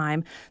that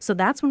time. So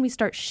that's when we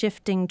start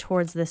shifting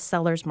towards this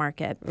seller's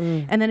market.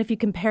 And then if you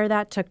compare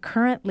that to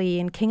currently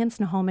in King and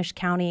Snohomish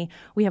County,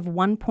 we have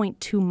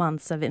 1.2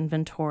 months of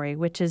inventory,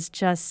 which is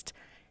just,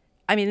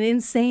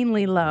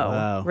 insanely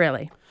low,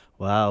 really.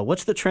 Wow.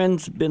 What's the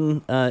trends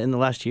been in the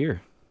last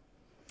year?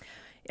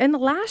 In the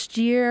last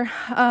year,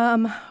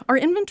 our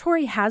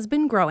inventory has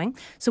been growing.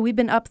 So we've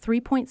been up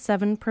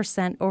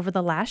 3.7% over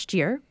the last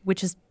year,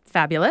 which is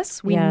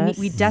fabulous.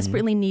 We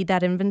desperately need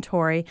that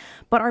inventory.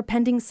 But our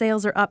pending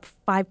sales are up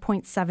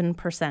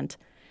 5.7%.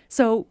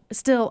 So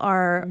still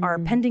our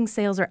pending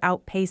sales are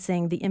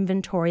outpacing the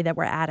inventory that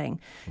we're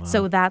adding. Wow.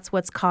 So that's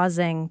what's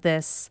causing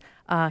this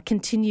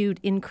continued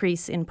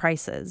increase in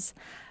prices.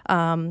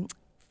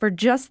 For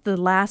just the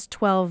last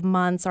 12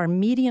 months, our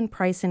median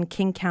price in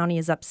King County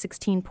is up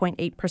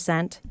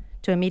 16.8%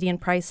 to a median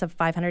price of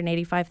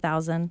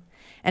 $585,000.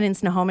 And in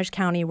Snohomish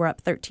County, we're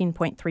up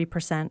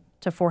 13.3%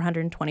 to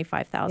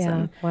 $425,000.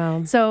 Yeah,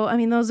 wow. So,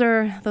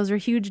 those are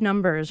huge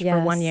numbers for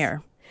 1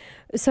 year.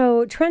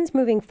 So trends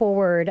moving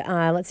forward,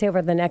 let's say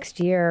over the next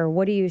year,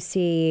 what do you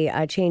see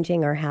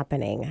changing or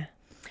happening?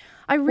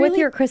 With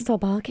your crystal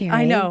ball, Carrie.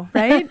 I know,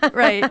 right?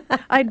 Right.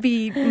 I'd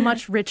be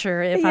much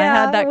richer if I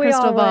had that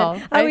crystal ball.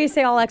 Right? I always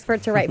say all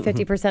experts are right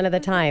 50% of the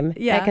time.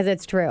 Yeah. Because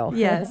it's true.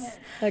 Yes.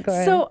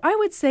 So I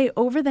would say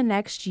over the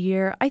next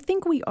year, I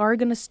think we are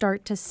going to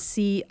start to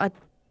see a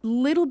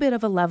little bit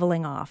of a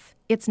leveling off.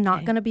 It's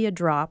not going to be a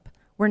drop.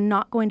 We're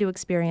not going to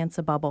experience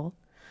a bubble.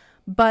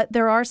 But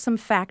there are some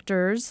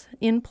factors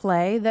in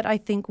play that I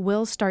think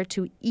will start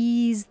to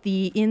ease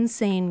the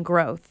insane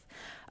growth.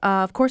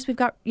 Of course, we've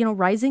got,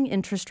 rising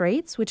interest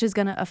rates, which is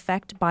going to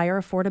affect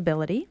buyer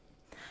affordability.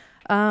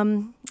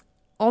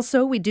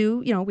 Also,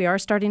 we are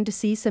starting to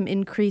see some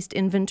increased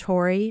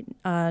inventory.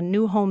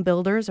 New home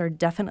builders are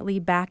definitely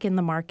back in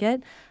the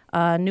market.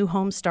 New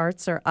home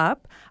starts are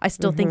up. I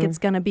still think it's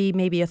going to be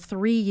maybe a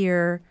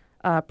 3-year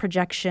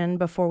projection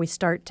before we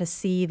start to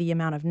see the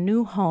amount of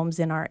new homes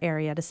in our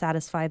area to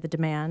satisfy the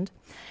demand.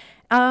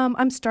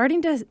 I'm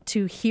starting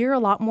to hear a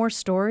lot more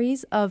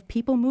stories of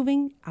people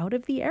moving out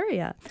of the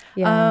area.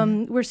 Yeah.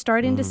 We're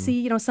starting to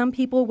see, some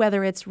people,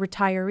 whether it's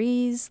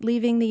retirees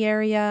leaving the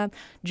area,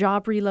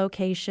 job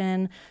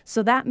relocation.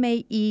 So that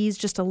may ease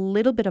just a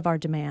little bit of our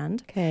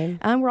demand. Okay.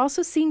 And we're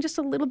also seeing just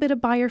a little bit of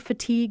buyer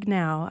fatigue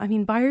now. I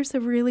mean, buyers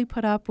have really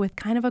put up with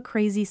kind of a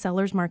crazy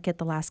seller's market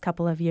the last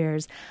couple of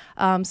years.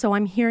 So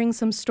I'm hearing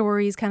some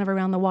stories kind of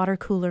around the water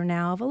cooler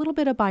now of a little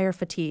bit of buyer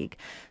fatigue.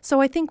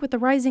 So I think with the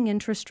rising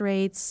interest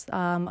rates,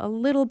 a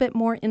little bit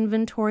more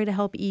inventory to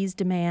help ease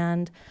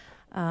demand,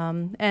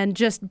 and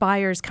just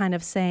buyers kind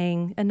of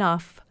saying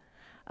enough.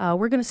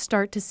 We're going to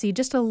start to see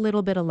just a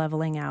little bit of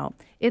leveling out.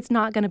 It's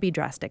not going to be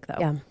drastic, though.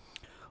 Yeah.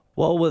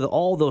 Well, with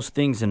all those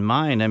things in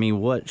mind, I mean,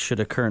 what should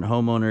a current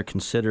homeowner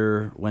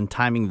consider when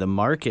timing the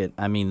market?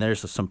 I mean,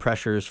 there's some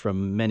pressures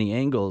from many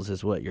angles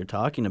is what you're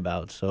talking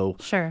about. So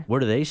sure. Where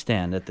do they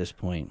stand at this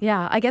point?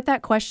 Yeah, I get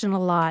that question a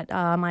lot.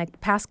 My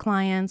past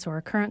clients or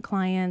current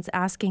clients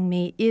asking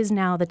me, is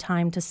now the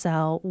time to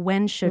sell?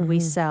 When should we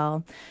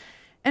sell?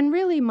 And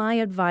really my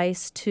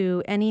advice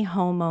to any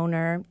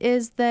homeowner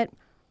is that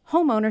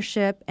home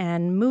ownership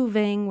and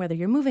moving, whether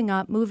you're moving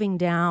up, moving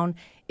down,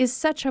 is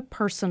such a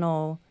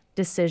personal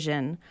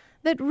decision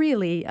that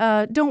really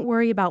don't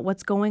worry about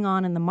what's going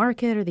on in the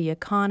market or the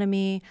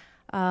economy.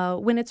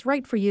 When it's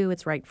right for you,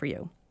 it's right for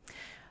you.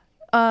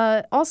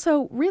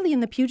 Also, really in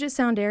the Puget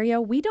Sound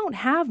area, we don't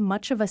have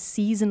much of a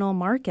seasonal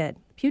market.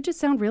 Puget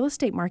Sound real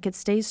estate market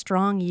stays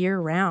strong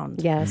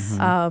year-round. Yes.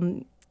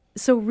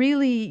 So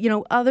really,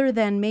 other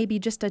than maybe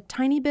just a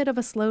tiny bit of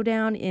a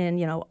slowdown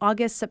in,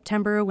 August,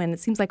 September, when it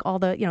seems like all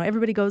the,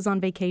 everybody goes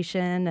on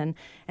vacation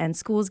and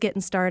school's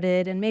getting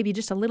started, and maybe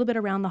just a little bit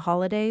around the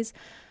holidays,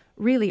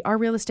 really our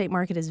real estate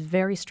market is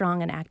very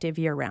strong and active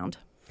year-round.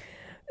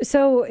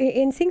 So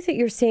in things that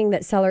you're seeing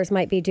that sellers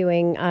might be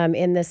doing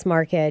in this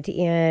market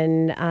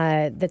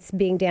that's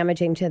being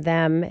damaging to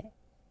them,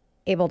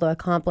 able to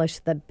accomplish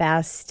the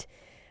best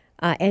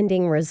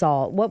ending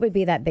result, what would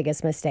be that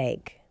biggest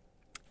mistake?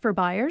 For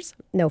buyers?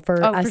 No, for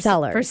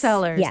sellers. For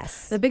sellers.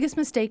 Yes. The biggest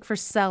mistake for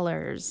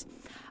sellers.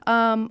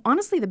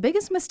 Honestly, the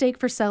biggest mistake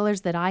for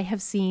sellers that I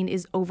have seen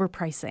is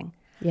overpricing.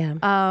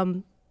 Yeah.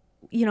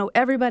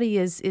 Everybody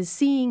is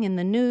seeing in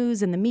the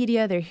news and the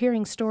media, they're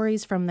hearing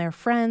stories from their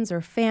friends or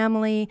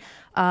family,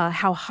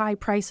 how high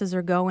prices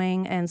are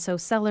going. And so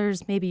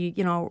sellers maybe,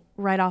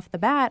 right off the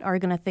bat are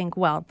going to think,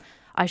 well,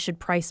 I should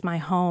price my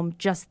home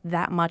just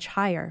that much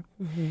higher.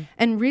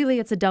 And really,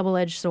 it's a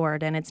double-edged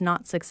sword, and it's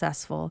not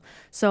successful.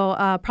 So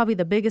probably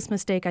the biggest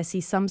mistake I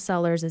see some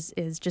sellers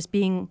is just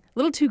being a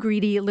little too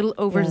greedy, a little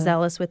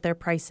overzealous with their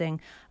pricing.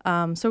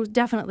 So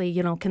definitely,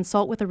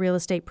 consult with a real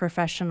estate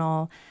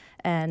professional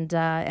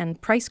and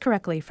price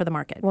correctly for the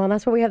market. Well,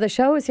 that's what we have the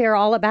shows here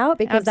all about,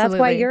 because Absolutely. That's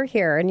why you're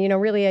here. And,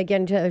 really,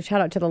 again, shout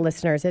out to the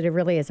listeners. It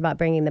really is about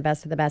bringing the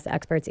best of the best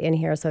experts in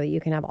here so that you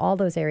can have all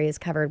those areas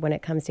covered when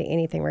it comes to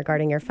anything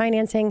regarding your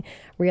financing,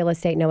 real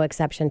estate, no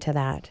exception to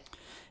that.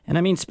 And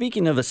I mean,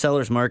 speaking of a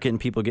seller's market and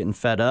people getting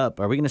fed up,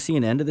 are we going to see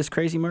an end of this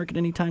crazy market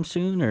anytime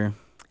soon? Or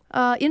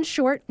in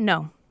short,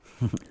 no.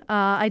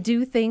 I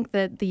do think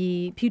that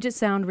the Puget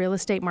Sound real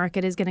estate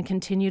market is going to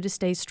continue to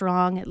stay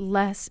strong at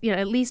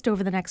least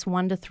over the next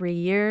 1 to 3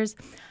 years.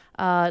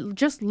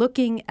 Just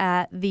looking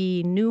at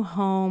the new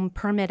home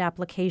permit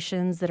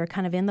applications that are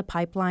kind of in the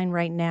pipeline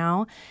right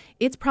now,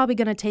 it's probably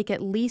going to take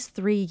at least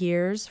 3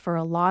 years for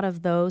a lot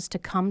of those to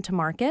come to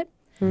market.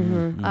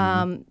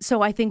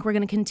 So I think we're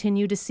going to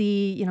continue to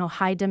see,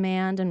 high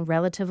demand and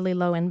relatively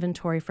low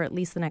inventory for at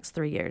least the next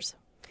 3 years.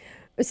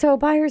 So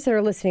buyers that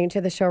are listening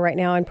to the show right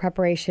now in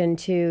preparation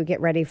to get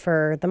ready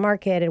for the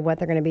market and what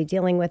they're going to be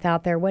dealing with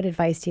out there, what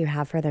advice do you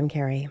have for them,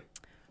 Carrie?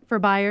 For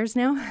buyers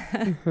now?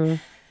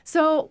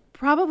 So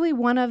probably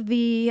one of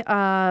the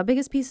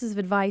biggest pieces of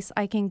advice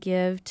I can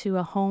give to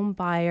a home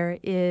buyer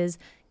is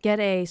get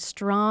a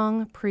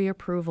strong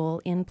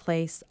pre-approval in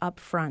place up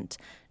front.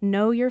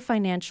 Know your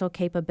financial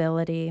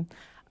capability.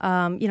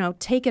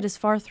 Take it as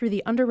far through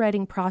the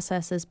underwriting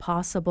process as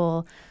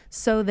possible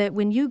so that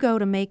when you go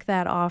to make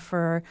that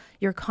offer,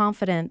 you're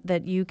confident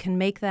that you can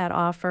make that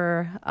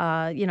offer,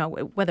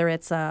 whether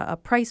it's a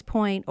price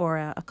point or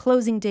a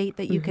closing date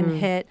that you can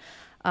hit,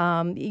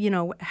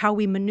 how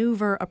we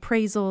maneuver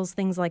appraisals,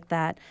 things like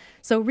that.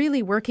 So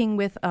really working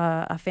with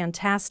a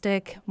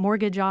fantastic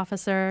mortgage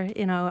officer,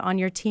 on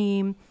your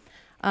team.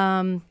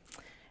 And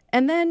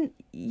then,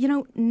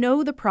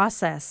 know the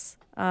process.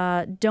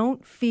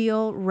 Don't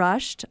feel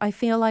rushed. I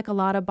feel like a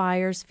lot of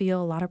buyers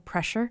feel a lot of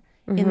pressure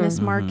in this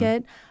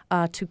market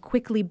to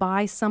quickly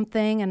buy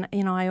something.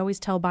 And, I always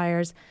tell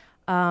buyers,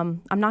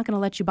 I'm not going to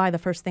let you buy the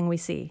first thing we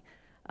see.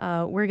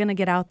 We're going to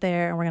get out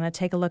there and we're going to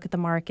take a look at the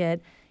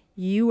market.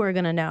 You are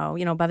going to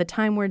know, by the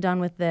time we're done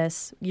with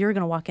this, you're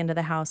going to walk into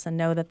the house and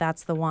know that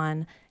that's the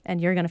one,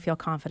 and you're going to feel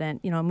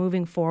confident,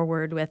 moving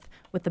forward with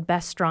the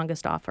best,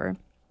 strongest offer.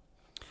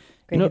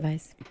 Great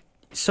advice.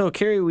 So,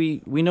 Carrie,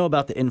 we know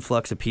about the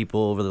influx of people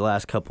over the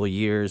last couple of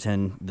years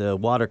and the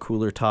water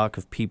cooler talk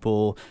of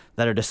people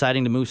that are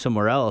deciding to move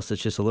somewhere else.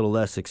 It's just a little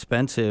less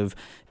expensive.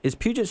 Is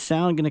Puget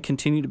Sound going to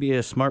continue to be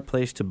a smart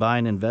place to buy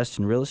and invest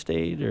in real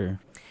estate? Or,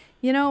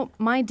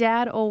 my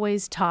dad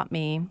always taught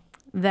me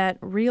that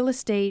real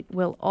estate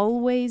will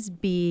always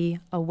be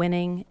a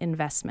winning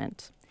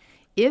investment.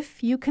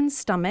 If you can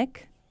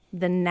stomach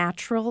the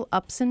natural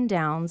ups and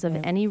downs of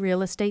any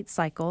real estate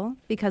cycle,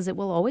 because it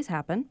will always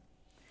happen.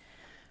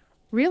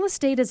 Real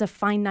estate is a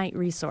finite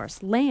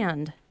resource.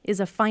 Land is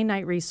a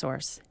finite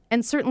resource.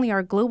 And certainly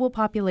our global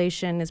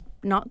population is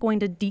not going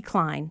to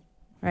decline,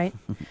 right?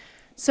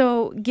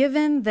 So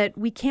given that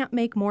we can't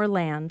make more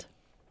land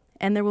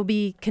and there will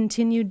be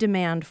continued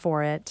demand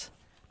for it,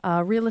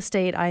 real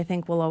estate, I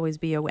think, will always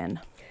be a win.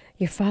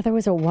 Your father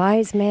was a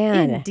wise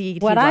man.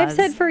 Indeed, what he I've was.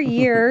 said for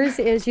years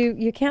is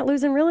you can't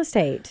lose in real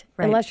estate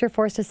Right. unless you're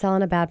forced to sell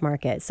in a bad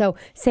market. So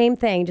same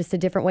thing, just a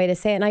different way to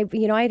say it. And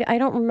I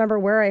don't remember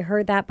where I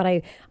heard that, but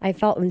I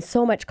felt in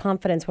so much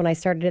confidence when I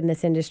started in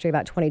this industry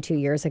about 22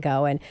 years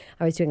ago. And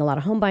I was doing a lot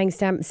of home buying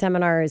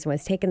seminars and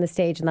was taking the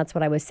stage, and that's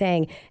what I was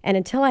saying. And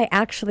until I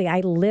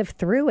lived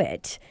through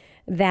it,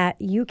 that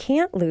you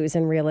can't lose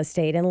in real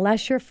estate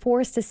unless you're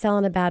forced to sell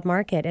in a bad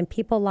market. And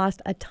people lost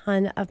a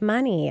ton of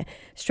money,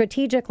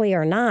 strategically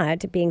or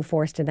not, being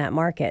forced in that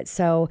market.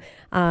 So,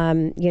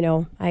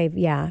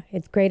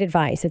 it's great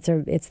advice.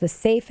 It's the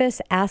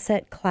safest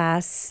asset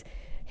class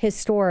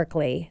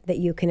historically that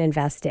you can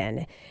invest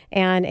in.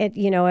 And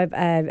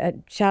a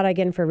shout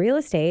again for real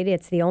estate.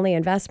 It's the only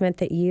investment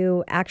that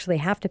you actually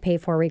have to pay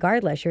for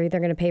regardless. You're either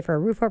going to pay for a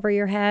roof over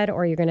your head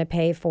or you're going to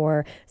pay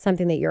for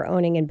something that you're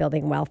owning and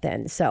building wealth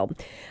in. So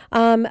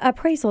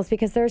appraisals,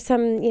 because there's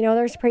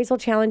there's appraisal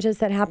challenges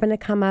that happen to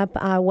come up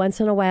once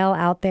in a while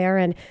out there.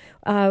 And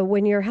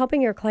when you're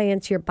helping your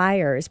clients, your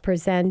buyers,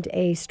 present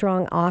a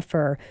strong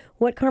offer,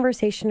 what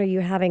conversation are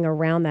you having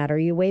around that? Are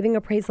you waiving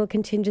appraisal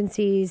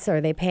contingencies?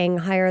 Are they paying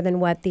higher than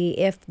what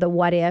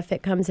if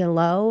it comes in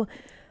low?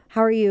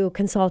 How are you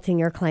consulting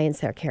your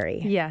clients there,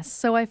 Carrie? Yes.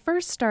 So I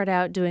first start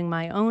out doing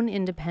my own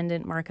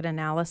independent market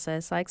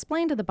analysis. I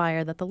explain to the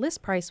buyer that the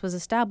list price was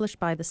established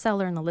by the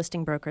seller and the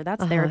listing broker.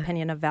 That's their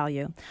opinion of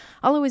value.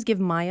 I'll always give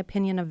my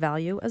opinion of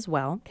value as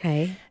well.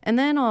 Okay. And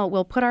then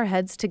we'll put our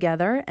heads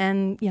together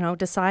and,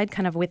 decide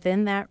kind of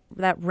within that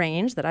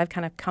range that I've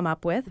kind of come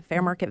up with,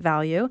 fair market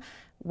value,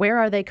 where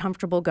are they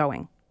comfortable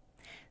going?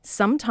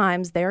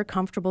 Sometimes they're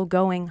comfortable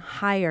going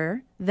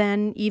higher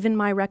than even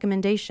my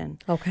recommendation.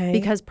 Okay.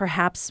 Because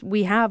perhaps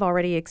we have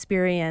already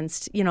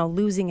experienced,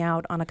 losing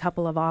out on a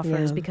couple of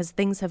offers because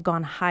things have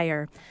gone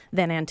higher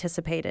than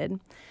anticipated.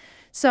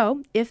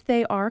 So if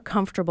they are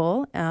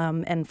comfortable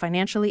and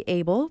financially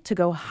able to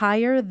go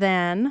higher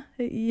than,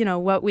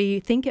 what we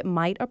think it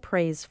might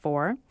appraise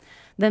for,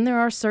 then there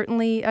are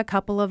certainly a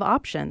couple of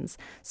options.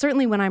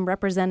 Certainly when I'm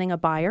representing a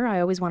buyer,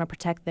 I always want to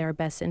protect their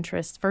best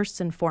interests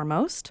first and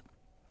foremost.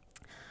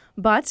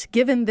 But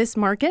given this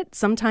market,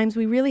 sometimes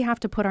we really have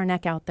to put our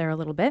neck out there a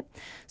little bit.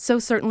 So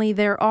certainly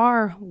there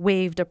are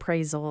waived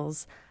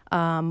appraisals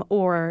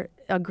or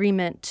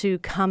agreement to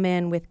come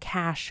in with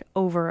cash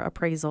over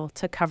appraisal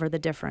to cover the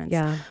difference.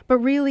 Yeah. But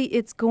really,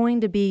 it's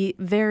going to be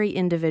very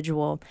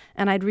individual.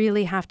 And I'd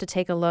really have to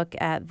take a look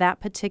at that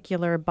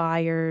particular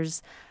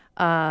buyer's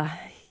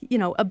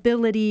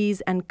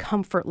abilities and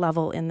comfort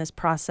level in this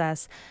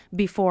process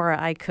before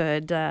I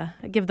could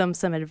give them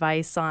some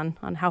advice on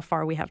how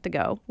far we have to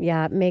go.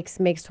 Yeah, it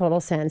makes total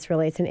sense,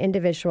 really. It's an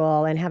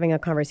individual and having a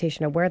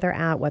conversation of where they're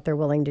at, what they're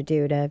willing to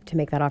do to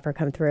make that offer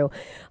come through.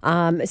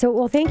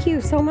 Thank you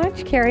so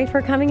much, Carrie,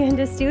 for coming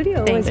into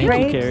studio. It was Thank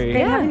great, you, Carrie.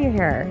 great having you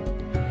here.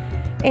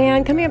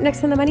 And coming up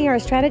next on The Money are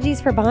strategies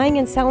for buying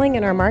and selling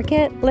in our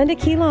market. Linda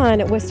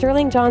Keelan with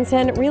Sterling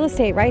Johnson Real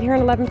Estate right here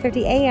on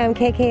 1150 AM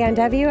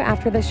KKNW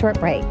after this short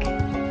break.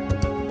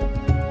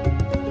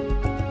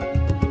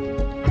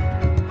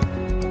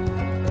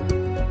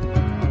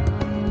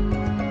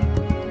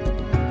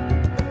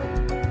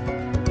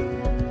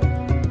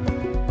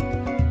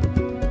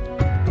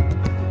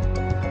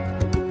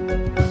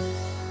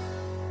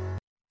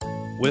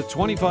 With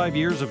 25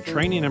 years of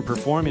training and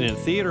performing in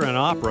theater and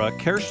opera,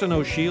 Kirsten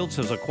O'Shields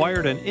has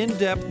acquired an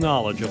in-depth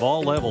knowledge of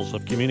all levels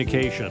of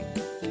communication.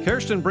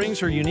 Kirsten brings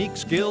her unique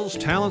skills,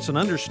 talents, and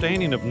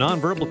understanding of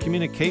nonverbal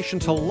communication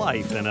to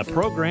life in a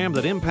program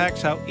that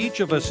impacts how each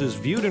of us is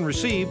viewed and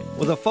received,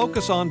 with a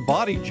focus on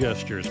body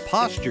gestures,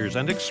 postures,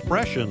 and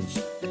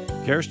expressions.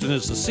 Kirsten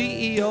is the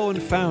CEO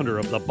and founder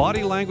of the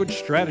Body Language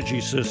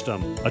Strategy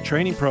System, a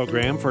training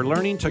program for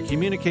learning to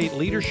communicate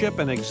leadership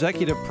and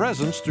executive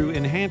presence through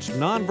enhanced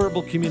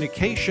nonverbal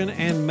communication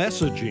and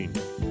messaging.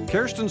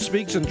 Kirsten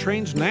speaks and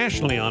trains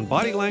nationally on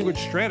body language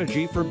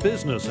strategy for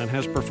business and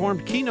has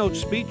performed keynote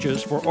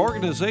speeches for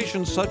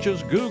organizations such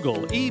as Google,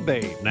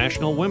 eBay,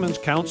 National Women's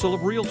Council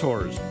of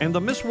Realtors, and the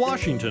Miss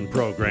Washington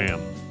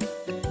program.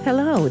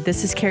 Hello,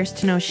 this is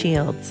Kirsten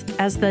O'Shields.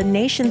 As the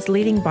nation's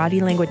leading body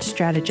language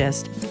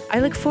strategist, I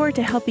look forward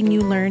to helping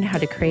you learn how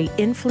to create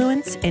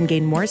influence and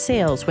gain more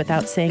sales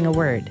without saying a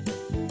word.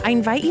 I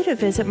invite you to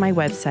visit my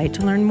website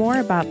to learn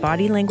more about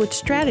body language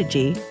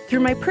strategy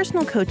through my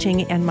personal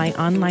coaching and my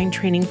online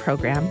training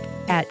program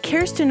at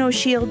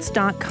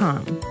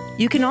KirstenO'Shields.com.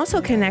 You can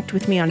also connect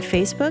with me on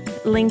Facebook,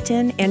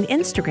 LinkedIn, and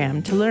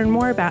Instagram to learn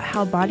more about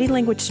how body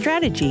language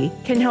strategy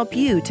can help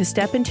you to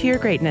step into your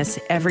greatness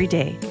every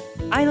day.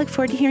 I look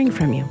forward to hearing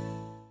from you.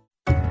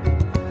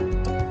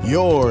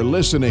 You're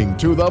listening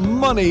to The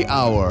Money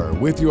Hour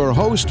with your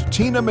host,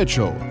 Tina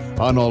Mitchell,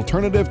 on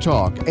Alternative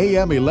Talk,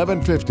 AM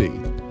 1150.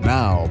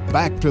 Now,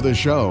 back to the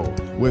show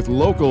with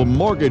local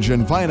mortgage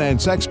and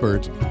finance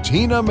expert,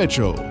 Tina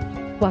Mitchell.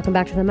 Welcome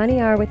back to the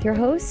Money Hour with your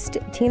host,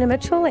 Tina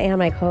Mitchell, and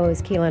my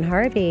co-host, Keelan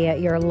Harvey,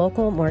 your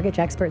local mortgage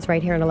experts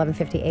right here on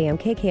 1150 AM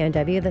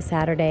KKNW, the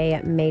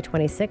Saturday, May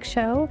 26th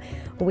show.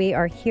 We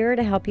are here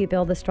to help you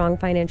build a strong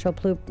financial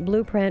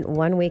blueprint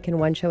 1 week and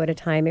one show at a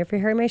time. If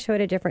you're hearing my show at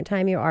a different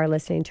time, you are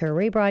listening to a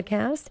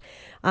rebroadcast.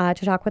 To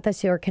talk with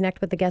us or connect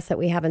with the guests that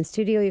we have in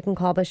studio, you can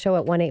call the show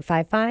at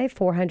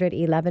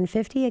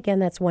 1-855-400-1150. Again,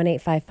 that's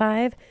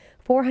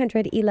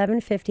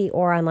 1-855-400-1150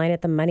 or online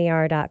at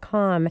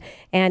themoneyhour.com.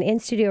 And in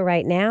studio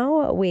right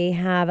now, we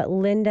have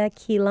Linda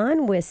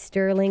Keelan with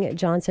Sterling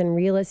Johnson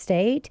Real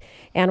Estate.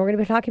 And we're going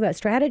to be talking about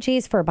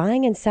strategies for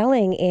buying and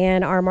selling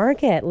in our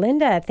market.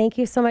 Linda, thank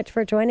you so much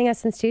for joining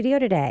us in studio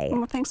today.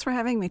 Well, thanks for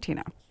having me,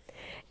 Tina.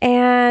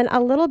 And a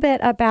little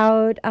bit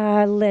about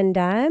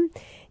Linda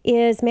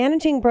is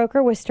managing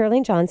broker with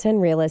Sterling Johnson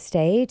Real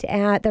Estate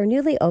at their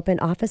newly opened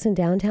office in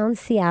downtown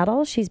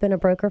Seattle. She's been a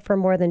broker for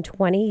more than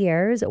 20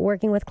 years,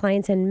 working with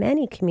clients in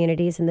many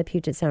communities in the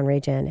Puget Sound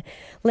region.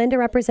 Linda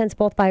represents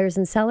both buyers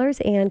and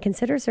sellers and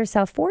considers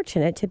herself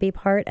fortunate to be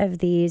part of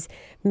these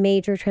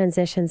major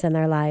transitions in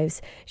their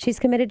lives. She's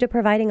committed to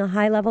providing a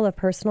high level of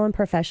personal and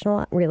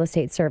professional real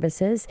estate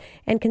services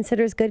and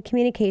considers good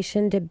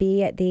communication to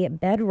be the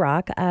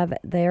bedrock of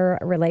their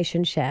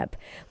relationship.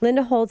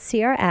 Linda holds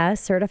CRS,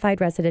 Certified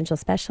Residential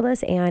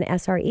Specialist, and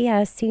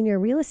SRES, Senior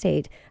Real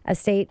Estate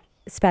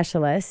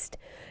Specialist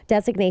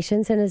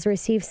designations, and has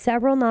received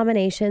several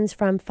nominations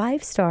from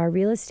 5-Star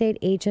Real Estate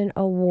Agent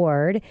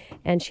Award,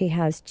 and she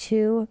has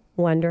 2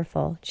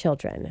 wonderful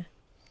children.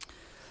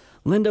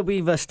 Linda,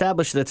 we've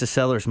established that it's a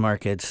seller's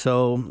market,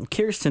 so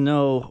curious to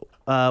know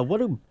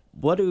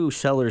what do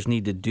sellers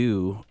need to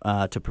do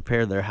to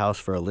prepare their house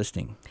for a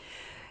listing?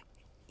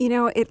 You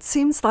know, it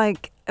seems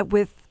like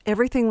with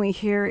everything we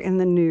hear in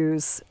the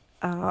news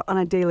on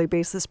a daily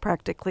basis,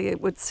 practically,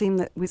 it would seem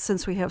that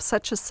since we have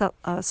such a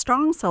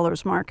strong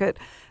seller's market,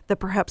 that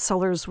perhaps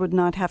sellers would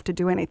not have to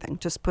do anything,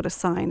 just put a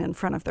sign in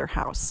front of their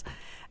house.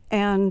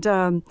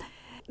 And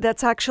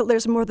that's actually,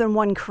 there's more than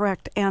one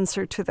correct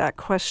answer to that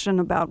question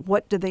about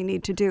what do they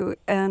need to do.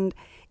 And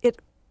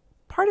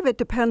part of it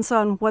depends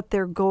on what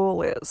their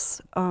goal is.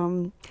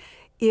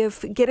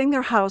 If getting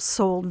their house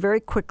sold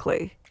very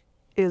quickly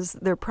is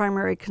their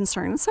primary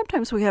concern, and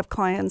sometimes we have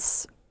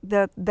clients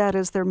that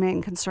is their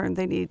main concern.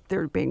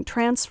 They're being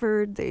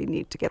transferred, they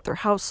need to get their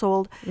house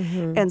sold,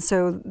 and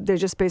so they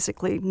just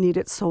basically need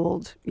it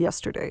sold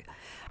yesterday.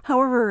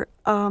 However,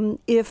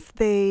 if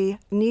they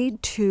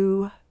need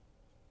to,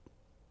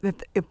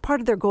 if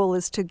part of their goal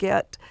is to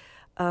get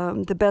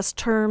the best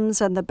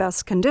terms and the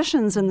best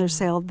conditions in their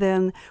sale,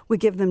 then we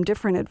give them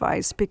different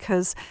advice,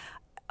 because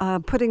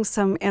putting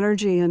some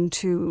energy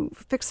into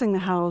fixing the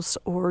house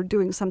or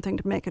doing something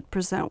to make it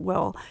present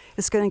well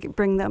is going to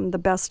bring them the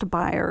best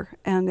buyer,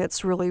 and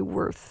it's really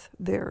worth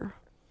their...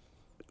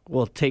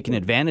 Well, taking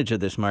advantage of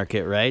this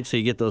market, right? So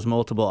you get those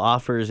multiple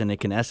offers and it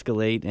can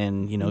escalate,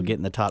 and,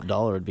 getting the top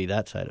dollar would be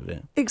that side of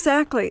it.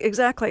 Exactly.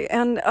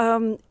 And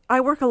I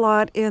work a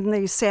lot in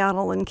the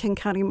Seattle and King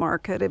County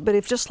market, but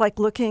if just like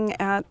looking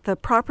at the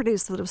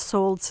properties that have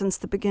sold since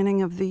the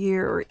beginning of the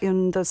year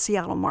in the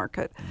Seattle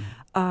market,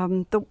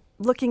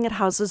 looking at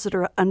houses that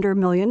are under $1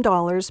 million,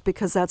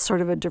 because that's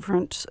sort of a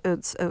different,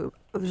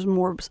 there's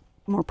more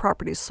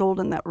properties sold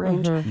in that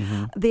range.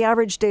 The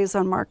average days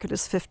on market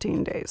is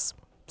 15 days.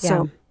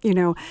 So,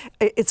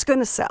 it's going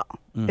to sell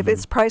if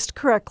it's priced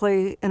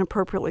correctly and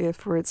appropriately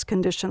for its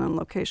condition and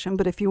location.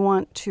 But if you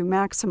want to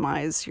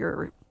maximize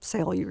your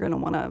sale, you're going to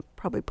want to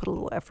probably put a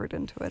little effort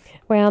into it.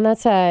 Well, and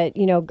that's a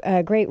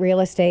great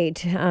real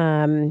estate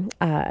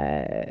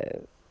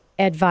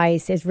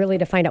advice is really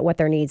to find out what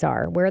their needs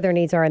are, where their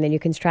needs are, and then you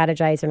can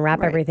strategize and wrap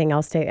Right.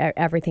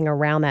 everything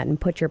around that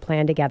and put your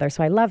plan together.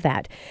 So I love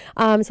that.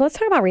 So let's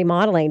talk about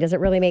remodeling. Does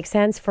it really make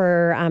sense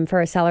for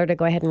a seller to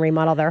go ahead and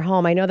remodel their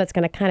home? I know that's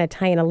going to kind of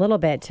tie in a little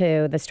bit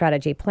to the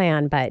strategy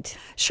plan, but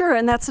Sure,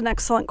 and that's an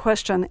excellent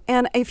question.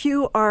 And if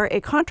you are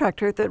a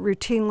contractor that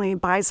routinely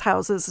buys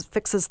houses,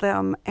 fixes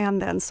them,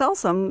 and then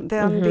sells them,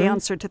 then the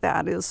answer to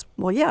that is,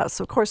 well,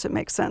 yes, of course it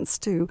makes sense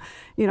to,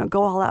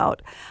 go all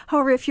out.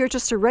 However, if you're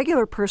just a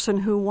regular person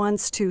who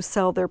wants to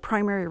sell their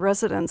primary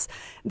residence,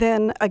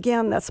 then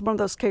again, that's one of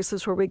those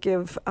cases where we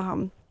give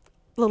a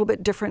little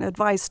bit different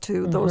advice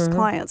to those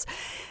clients.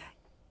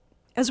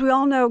 As we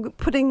all know,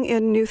 putting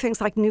in new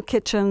things like new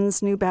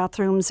kitchens, new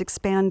bathrooms,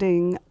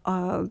 expanding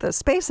the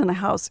space in a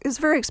house is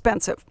very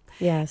expensive.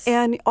 yes.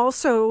 And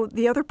also,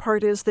 the other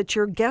part is that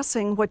you're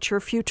guessing what your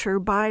future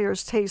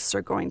buyers' tastes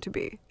are going to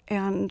be.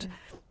 And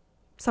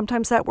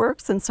sometimes that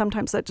works, and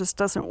sometimes that just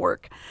doesn't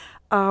work.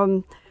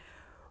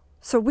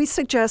 So we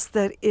suggest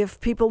that if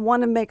people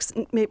want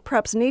to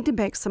perhaps need to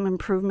make some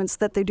improvements,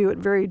 that they do it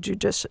very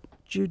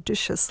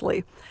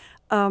judiciously.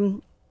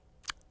 And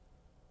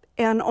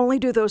only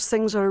do those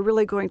things that are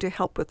really going to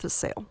help with the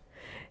sale.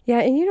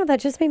 Yeah, and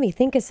that just made me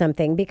think of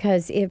something,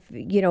 because if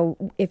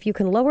you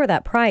can lower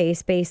that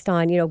price based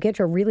on, get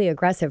your really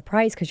aggressive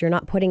price because you're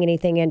not putting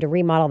anything in to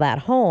remodel that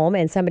home,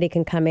 and somebody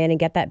can come in and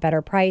get that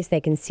better price,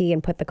 they can see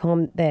and put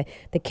the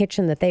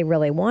kitchen that they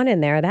really want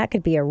in there, that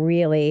could be a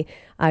really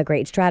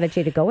great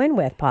strategy to go in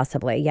with,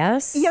 possibly.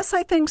 Yes? Yes,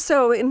 I think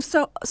so. And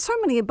so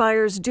many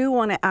buyers do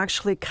want to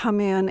actually come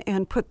in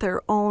and put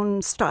their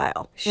own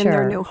style in their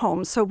Sure. new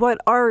home. So what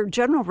our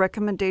general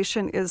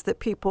recommendation is that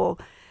people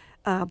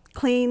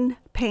clean,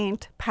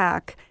 paint,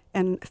 pack,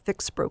 and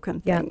fix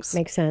broken Yeah, things.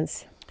 makes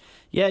sense.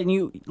 Yeah,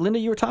 and Linda,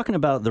 you were talking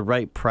about the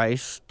right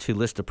price to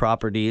list a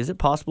property. Is it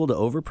possible to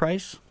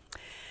overprice?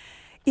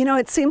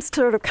 It seems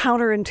sort of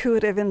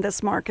counterintuitive in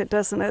this market,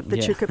 doesn't it,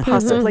 that Yeah. you could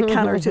possibly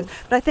counter.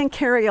 But I think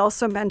Carrie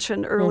also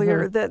mentioned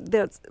earlier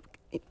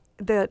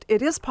that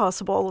it is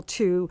possible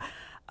to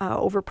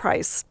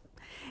overprice.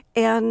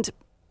 And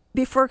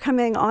before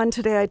coming on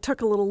today, I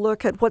took a little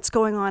look at what's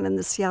going on in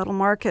the Seattle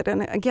market.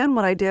 And again,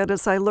 what I did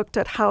is I looked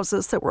at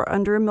houses that were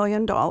under $1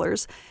 million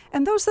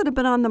and those that have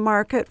been on the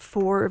market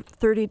for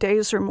 30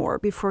 days or more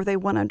before they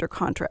went under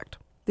contract.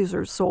 These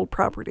are sold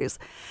properties.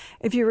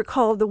 If you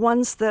recall, the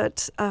ones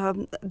that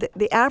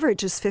the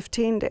average is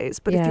 15 days.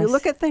 But if you Yes.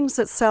 look at things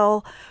that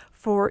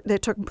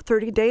that took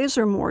 30 days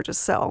or more to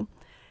sell,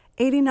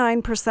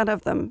 89%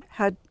 of them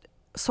had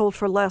sold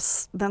for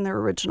less than their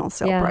original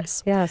sale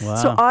price. Yes. Wow.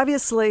 So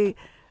obviously,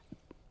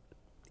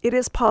 it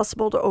is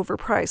possible to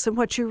overprice. And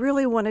what you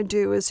really want to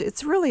do is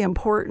it's really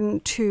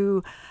important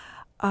to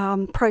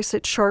price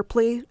it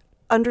sharply,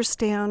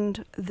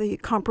 understand the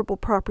comparable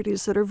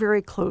properties that are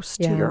very close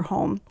to Yeah. your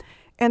home,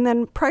 and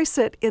then price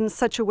it in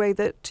such a way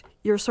that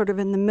you're sort of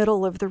in the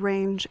middle of the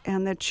range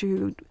and that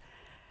you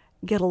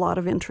get a lot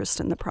of interest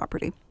in the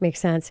property. Makes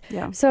sense.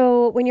 Yeah.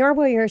 So when you're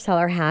wearing your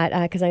seller hat,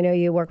 because I know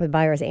you work with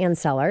buyers and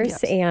sellers,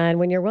 Yes. and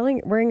when you're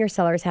wearing your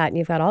seller's hat and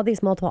you've got all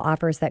these multiple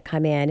offers that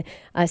come in,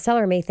 a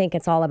seller may think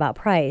it's all about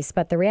price,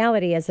 but the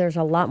reality is there's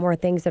a lot more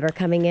things that are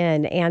coming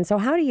in. And so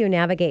how do you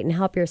navigate and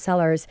help your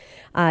sellers,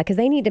 because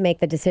they need to make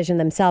the decision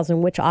themselves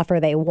on which offer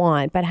they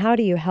want, but how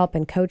do you help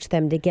and coach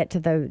them to get to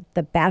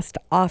the best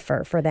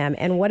offer for them?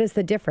 And what is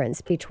the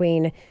difference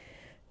between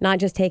not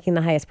just taking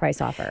the highest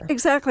price offer?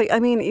 Exactly. I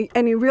mean,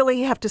 and you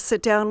really have to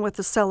sit down with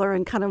the seller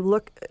and kind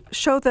of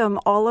show them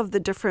all of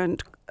the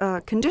different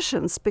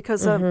conditions,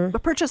 because a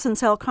purchase and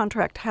sale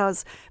contract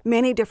has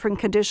many different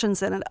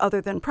conditions in it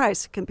other than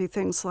price. It can be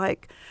things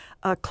like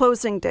a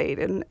closing date,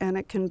 and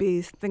it can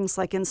be things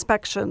like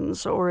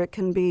inspections, or it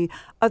can be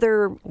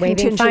other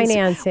Waiving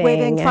financing.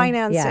 Waiving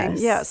financing,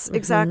 Yes. yes,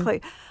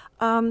 exactly.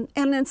 And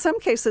in some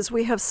cases,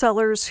 we have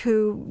sellers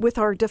who, with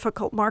our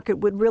difficult market,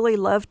 would really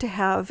love to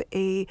have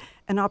an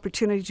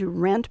opportunity to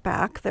rent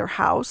back their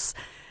house.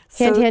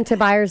 Hint, So- hint to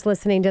buyers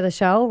listening to the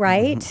show,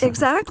 right?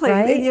 Exactly.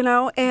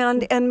 Right?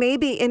 And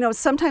maybe,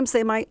 sometimes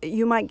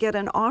you might get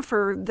an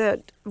offer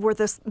where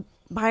this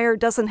buyer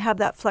doesn't have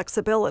that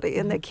flexibility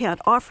and they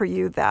can't offer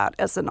you that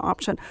as an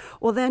option.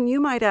 Well, then you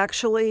might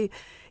actually,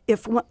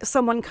 if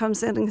someone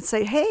comes in and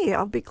say, hey,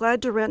 I'll be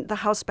glad to rent the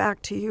house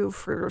back to you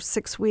for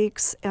 6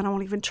 weeks and I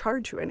won't even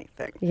charge you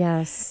anything.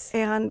 Yes.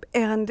 And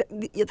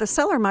the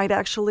seller might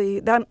actually,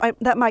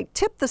 that might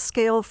tip the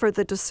scale for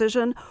the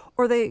decision,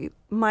 or they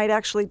might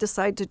actually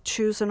decide to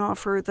choose an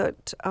offer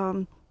that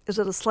is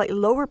at a slightly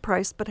lower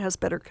price but has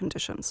better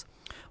conditions.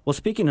 Well,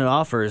 speaking of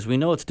offers, we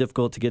know it's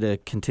difficult to get a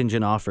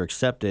contingent offer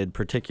accepted,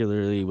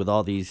 particularly with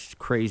all these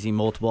crazy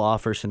multiple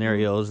offer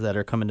scenarios that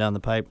are coming down the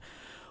pipe.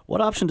 What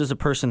option does a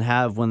person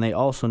have when they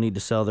also need to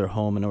sell their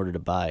home in order to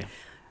buy?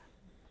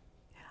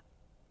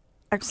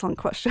 Excellent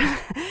question.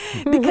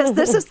 Because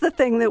this is the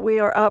thing that we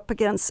are up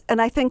against.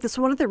 And I think that's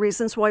one of the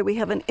reasons why we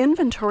have an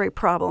inventory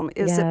problem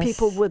is that Yes.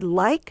 people would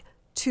like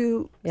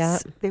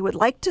they would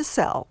like to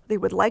sell, they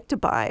would like to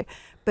buy,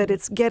 but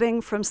it's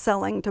getting from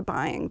selling to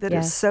buying that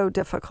is so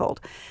difficult.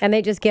 And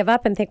they just give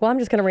up and think, well, I'm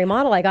just going to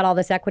remodel. I got all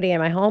this equity in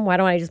my home. Why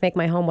don't I just make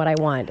my home what I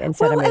want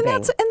instead of moving?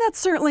 And that's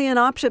certainly an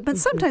option. But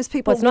sometimes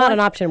people it's not an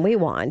option we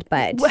want,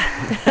 but...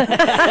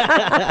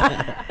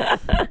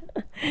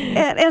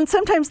 And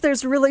sometimes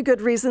there's really good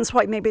reasons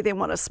why maybe they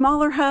want a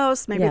smaller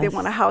house, maybe they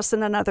want a house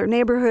in another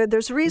neighborhood.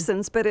 There's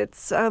reasons, but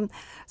it's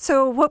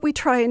so what we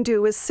try and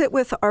do is sit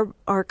with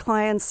our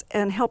clients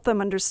and help them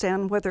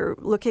understand whether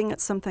looking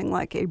at something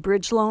like a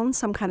bridge loan,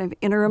 some kind of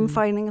interim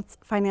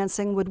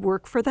financing would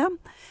work for them.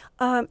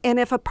 And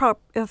if a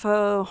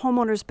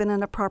homeowner's been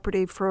in a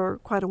property for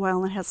quite a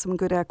while and has some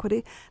good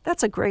equity,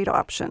 that's a great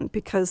option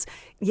because,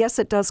 yes,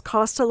 it does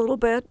cost a little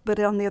bit, but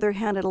on the other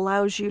hand, it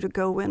allows you to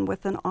go in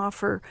with an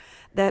offer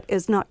that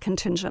is not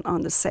contingent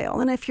on the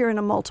sale. And if you're in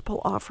a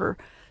multiple offer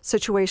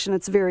situation,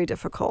 it's very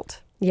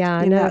difficult.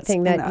 Yeah, another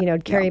thing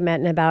that Carrie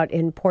mentioned about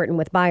important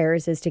with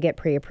buyers is to get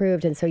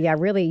pre-approved. And so,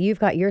 really, you've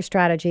got your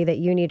strategy that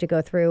you need to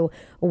go through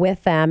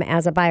with them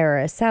as a buyer or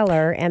a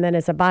seller, and then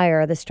as a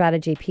buyer, the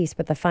strategy piece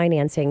with the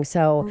financing.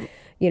 So,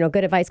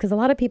 good advice, because a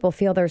lot of people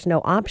feel there's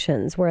no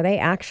options where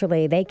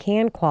they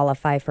can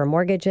qualify for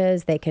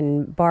mortgages, they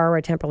can borrow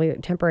a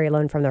temporary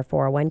loan from their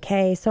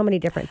 401k, so many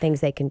different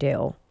things they can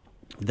do.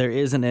 There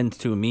is an end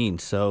to a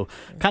means. So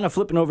kind of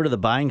flipping over to the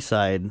buying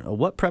side,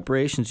 what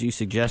preparations do you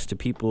suggest to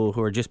people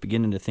who are just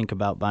beginning to think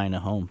about buying a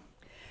home?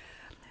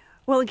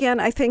 Well, again,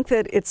 I think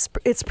that it's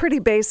pretty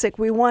basic.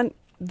 We want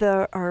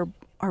our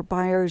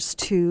buyers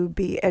to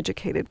be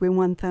educated. We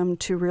want them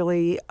to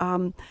really,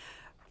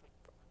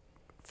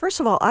 first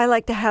of all, I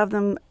like to have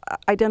them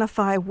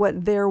identify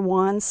what their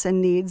wants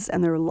and needs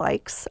and their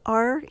likes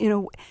are,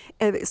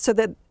 so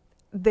that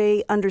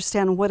they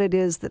understand what it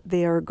is that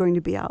they are going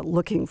to be out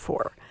looking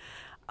for.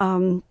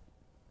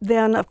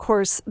 Then, of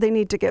course, they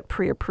need to get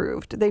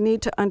pre-approved. They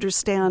need to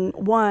understand,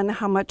 one,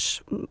 how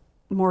much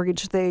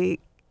mortgage they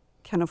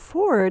can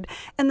afford,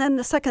 and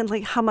then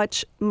secondly, how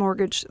much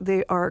mortgage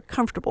they are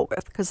comfortable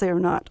with, because they are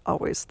not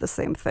always the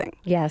same thing.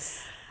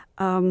 Yes.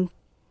 Then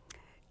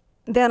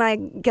I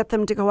get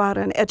them to go out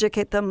and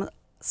educate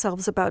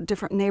themselves about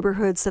different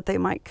neighborhoods that they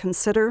might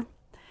consider,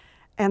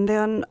 and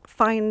then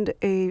find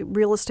a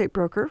real estate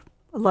broker.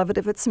 I love it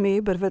if it's me,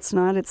 but if it's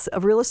not, it's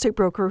a real estate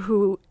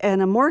broker and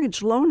a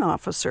mortgage loan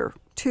officer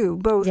too,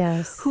 both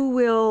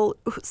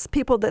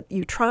people that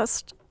you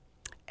trust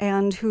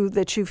and who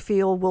that you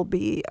feel will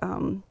be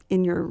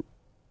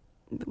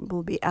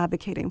will be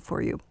advocating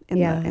for you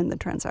in the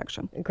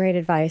transaction. Great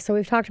advice. So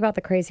we've talked about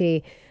the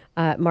crazy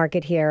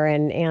market here,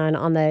 and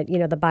on the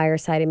the buyer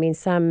side, I mean,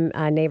 some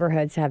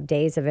neighborhoods have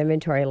days of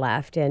inventory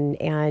left, and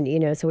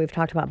so we've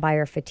talked about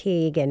buyer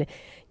fatigue and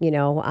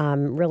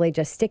really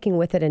just sticking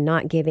with it and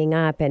not giving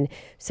up. And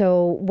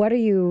so, what are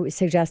you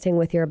suggesting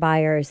with your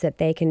buyers that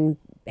they can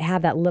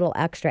have that little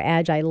extra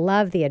edge? I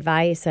love the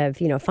advice of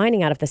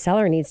finding out if the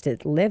seller needs to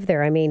live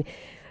there. I mean,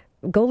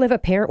 go live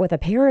with a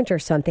parent or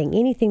something,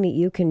 anything that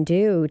you can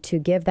do to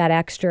give that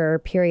extra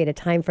period of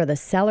time for the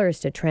sellers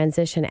to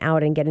transition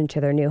out and get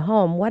into their new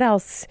home. What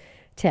else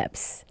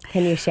tips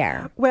can you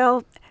share?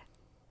 Well,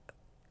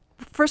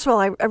 first of all,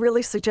 I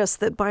really suggest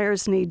that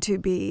buyers need to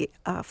be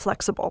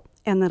flexible,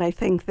 and that I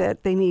think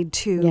that they need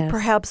to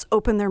perhaps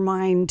open their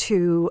mind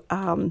to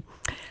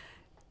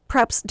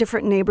perhaps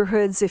different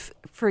neighborhoods. If,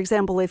 for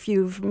example, if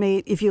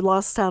you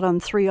lost out on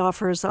 3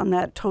 offers on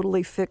that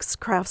totally fixed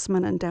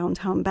Craftsman in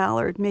downtown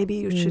Ballard, maybe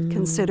you should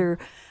consider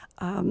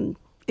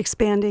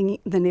expanding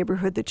the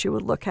neighborhood that you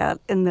would look at,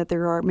 and that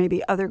there are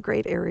maybe other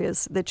great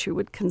areas that you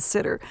would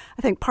consider.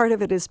 I think part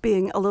of it is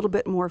being a little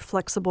bit more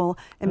flexible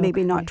and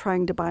maybe not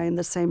trying to buy in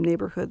the same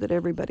neighborhood that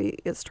everybody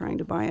is trying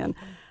to buy in.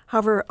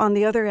 However, on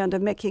the other end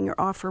of making your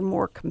offer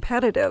more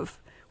competitive,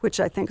 which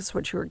I think is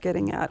what you were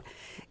getting at,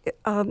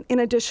 in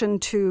addition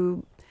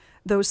to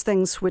those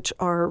things which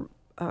are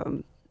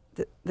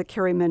that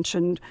Carrie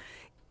mentioned,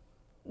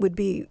 would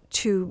be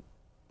to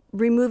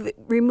remove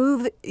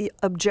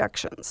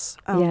objections.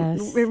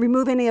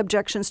 Remove any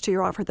objections to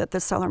your offer that the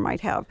seller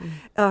might have.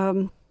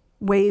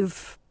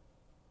 Waive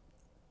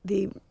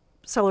the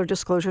seller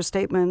disclosure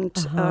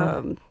statement.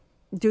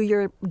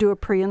 Do a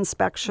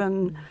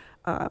pre-inspection,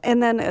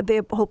 and then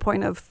the whole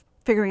point of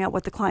figuring out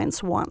what the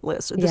client's want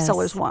list, or the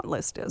seller's want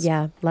list is.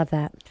 Yeah, love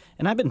that.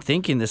 And I've been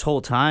thinking this whole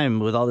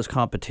time with all this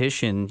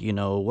competition,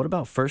 what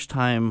about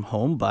first-time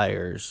home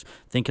buyers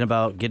thinking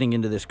about getting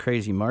into this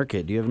crazy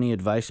market? Do you have any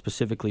advice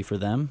specifically for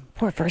them?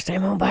 Poor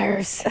first-time home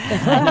buyers.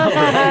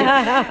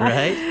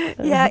 Right?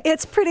 Yeah,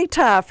 it's pretty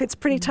tough. It's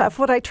pretty tough.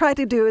 What I try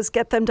to do is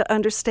get them to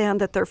understand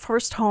that their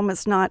first home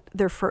is not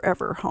their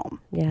forever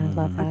home. Yeah, I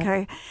love that.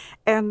 Okay?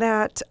 And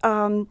that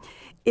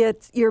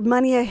it's your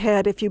money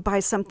ahead if you buy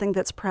something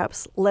that's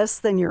perhaps less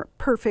than your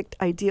perfect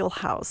ideal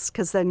house,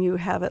 because then you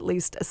have at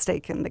least a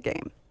stake in the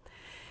game.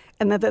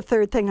 And then the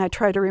third thing I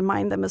try to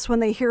remind them is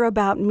when they hear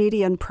about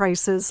median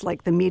prices,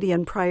 like the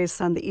median price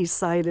on the east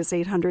side is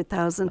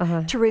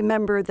 $800,000, to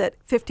remember that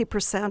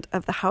 50%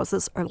 of the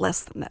houses are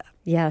less than that.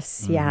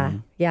 Yes. Yeah.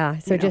 Yeah.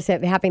 So just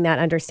having that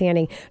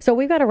understanding. So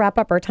we've got to wrap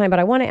up our time, but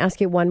I want to ask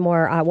you one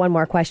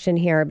more question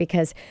here,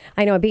 because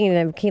I know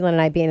Keelan and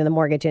I being in the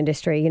mortgage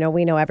industry,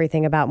 we know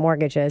everything about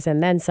mortgages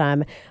and then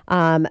some.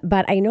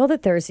 But I know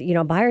that there's,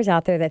 buyers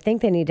out there that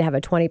think they need to have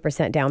a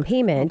 20% down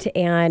payment.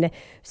 And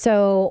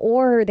so,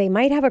 or they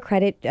might have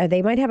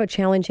they might have a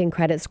challenging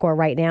credit score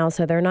right now.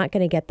 So they're not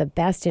going to get the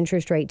best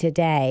interest rate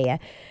today.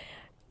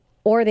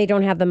 Or they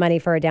don't have the money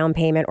for a down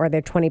payment, or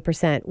they're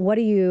 20%. What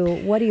do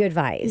you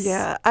advise?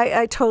 Yeah,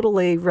 I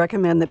totally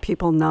recommend that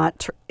people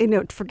not,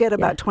 forget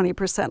about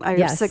 20%.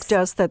 I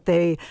suggest that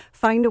they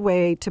find a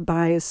way to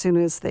buy as soon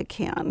as they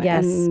can.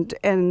 Yes.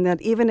 And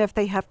that even if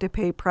they have to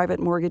pay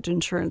private mortgage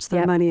insurance,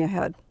 they're money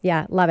ahead.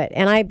 Yeah, love it.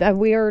 And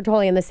we are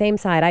totally on the same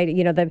side.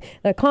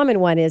 The common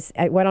one is,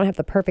 I don't have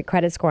the perfect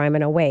credit score, I'm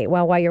going to wait.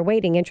 Well, while you're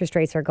waiting, interest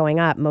rates are going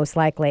up most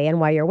likely. And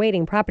while you're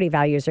waiting, property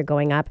values are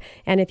going up.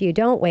 And if you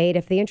don't wait,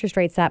 if the interest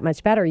rate's that much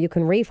better, you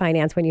can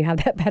refinance when you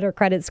have that better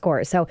credit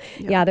score. So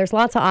there's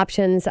lots of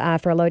options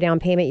for a low down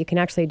payment. You can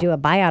actually do a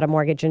buyout of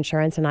mortgage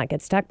insurance and not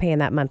get stuck paying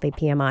that monthly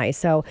PMI.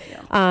 So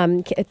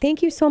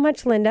thank you so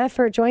much, Linda,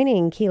 for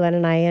joining Keelan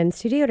and I in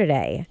studio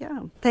today. Yeah,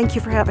 thank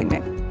you for having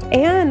me.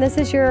 And this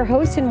is your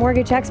host and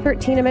mortgage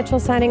expert, Tina Mitchell,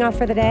 signing off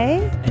for the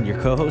day. And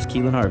your co-host,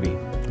 Keelan Harvey.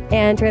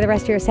 And enjoy the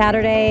rest of your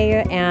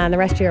Saturday and the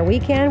rest of your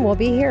weekend. We'll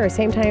be here,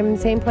 same time,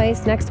 same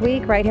place next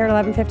week, right here at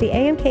 1150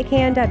 AM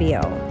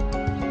KKNW.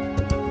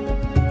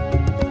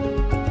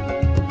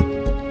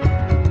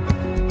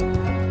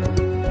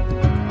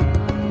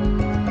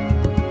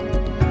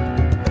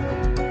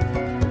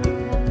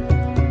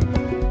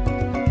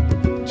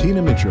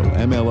 Tina Mitchell,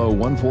 MLO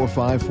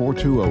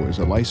 145420, is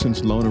a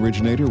licensed loan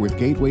originator with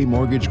Gateway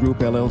Mortgage Group,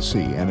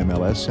 LLC,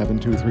 NMLS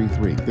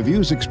 7233. The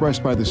views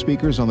expressed by the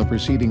speakers on the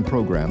preceding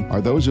program are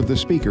those of the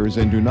speakers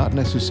and do not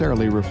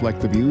necessarily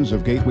reflect the views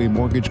of Gateway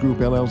Mortgage Group,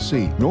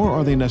 LLC, nor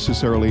are they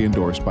necessarily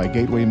endorsed by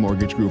Gateway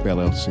Mortgage Group,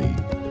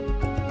 LLC.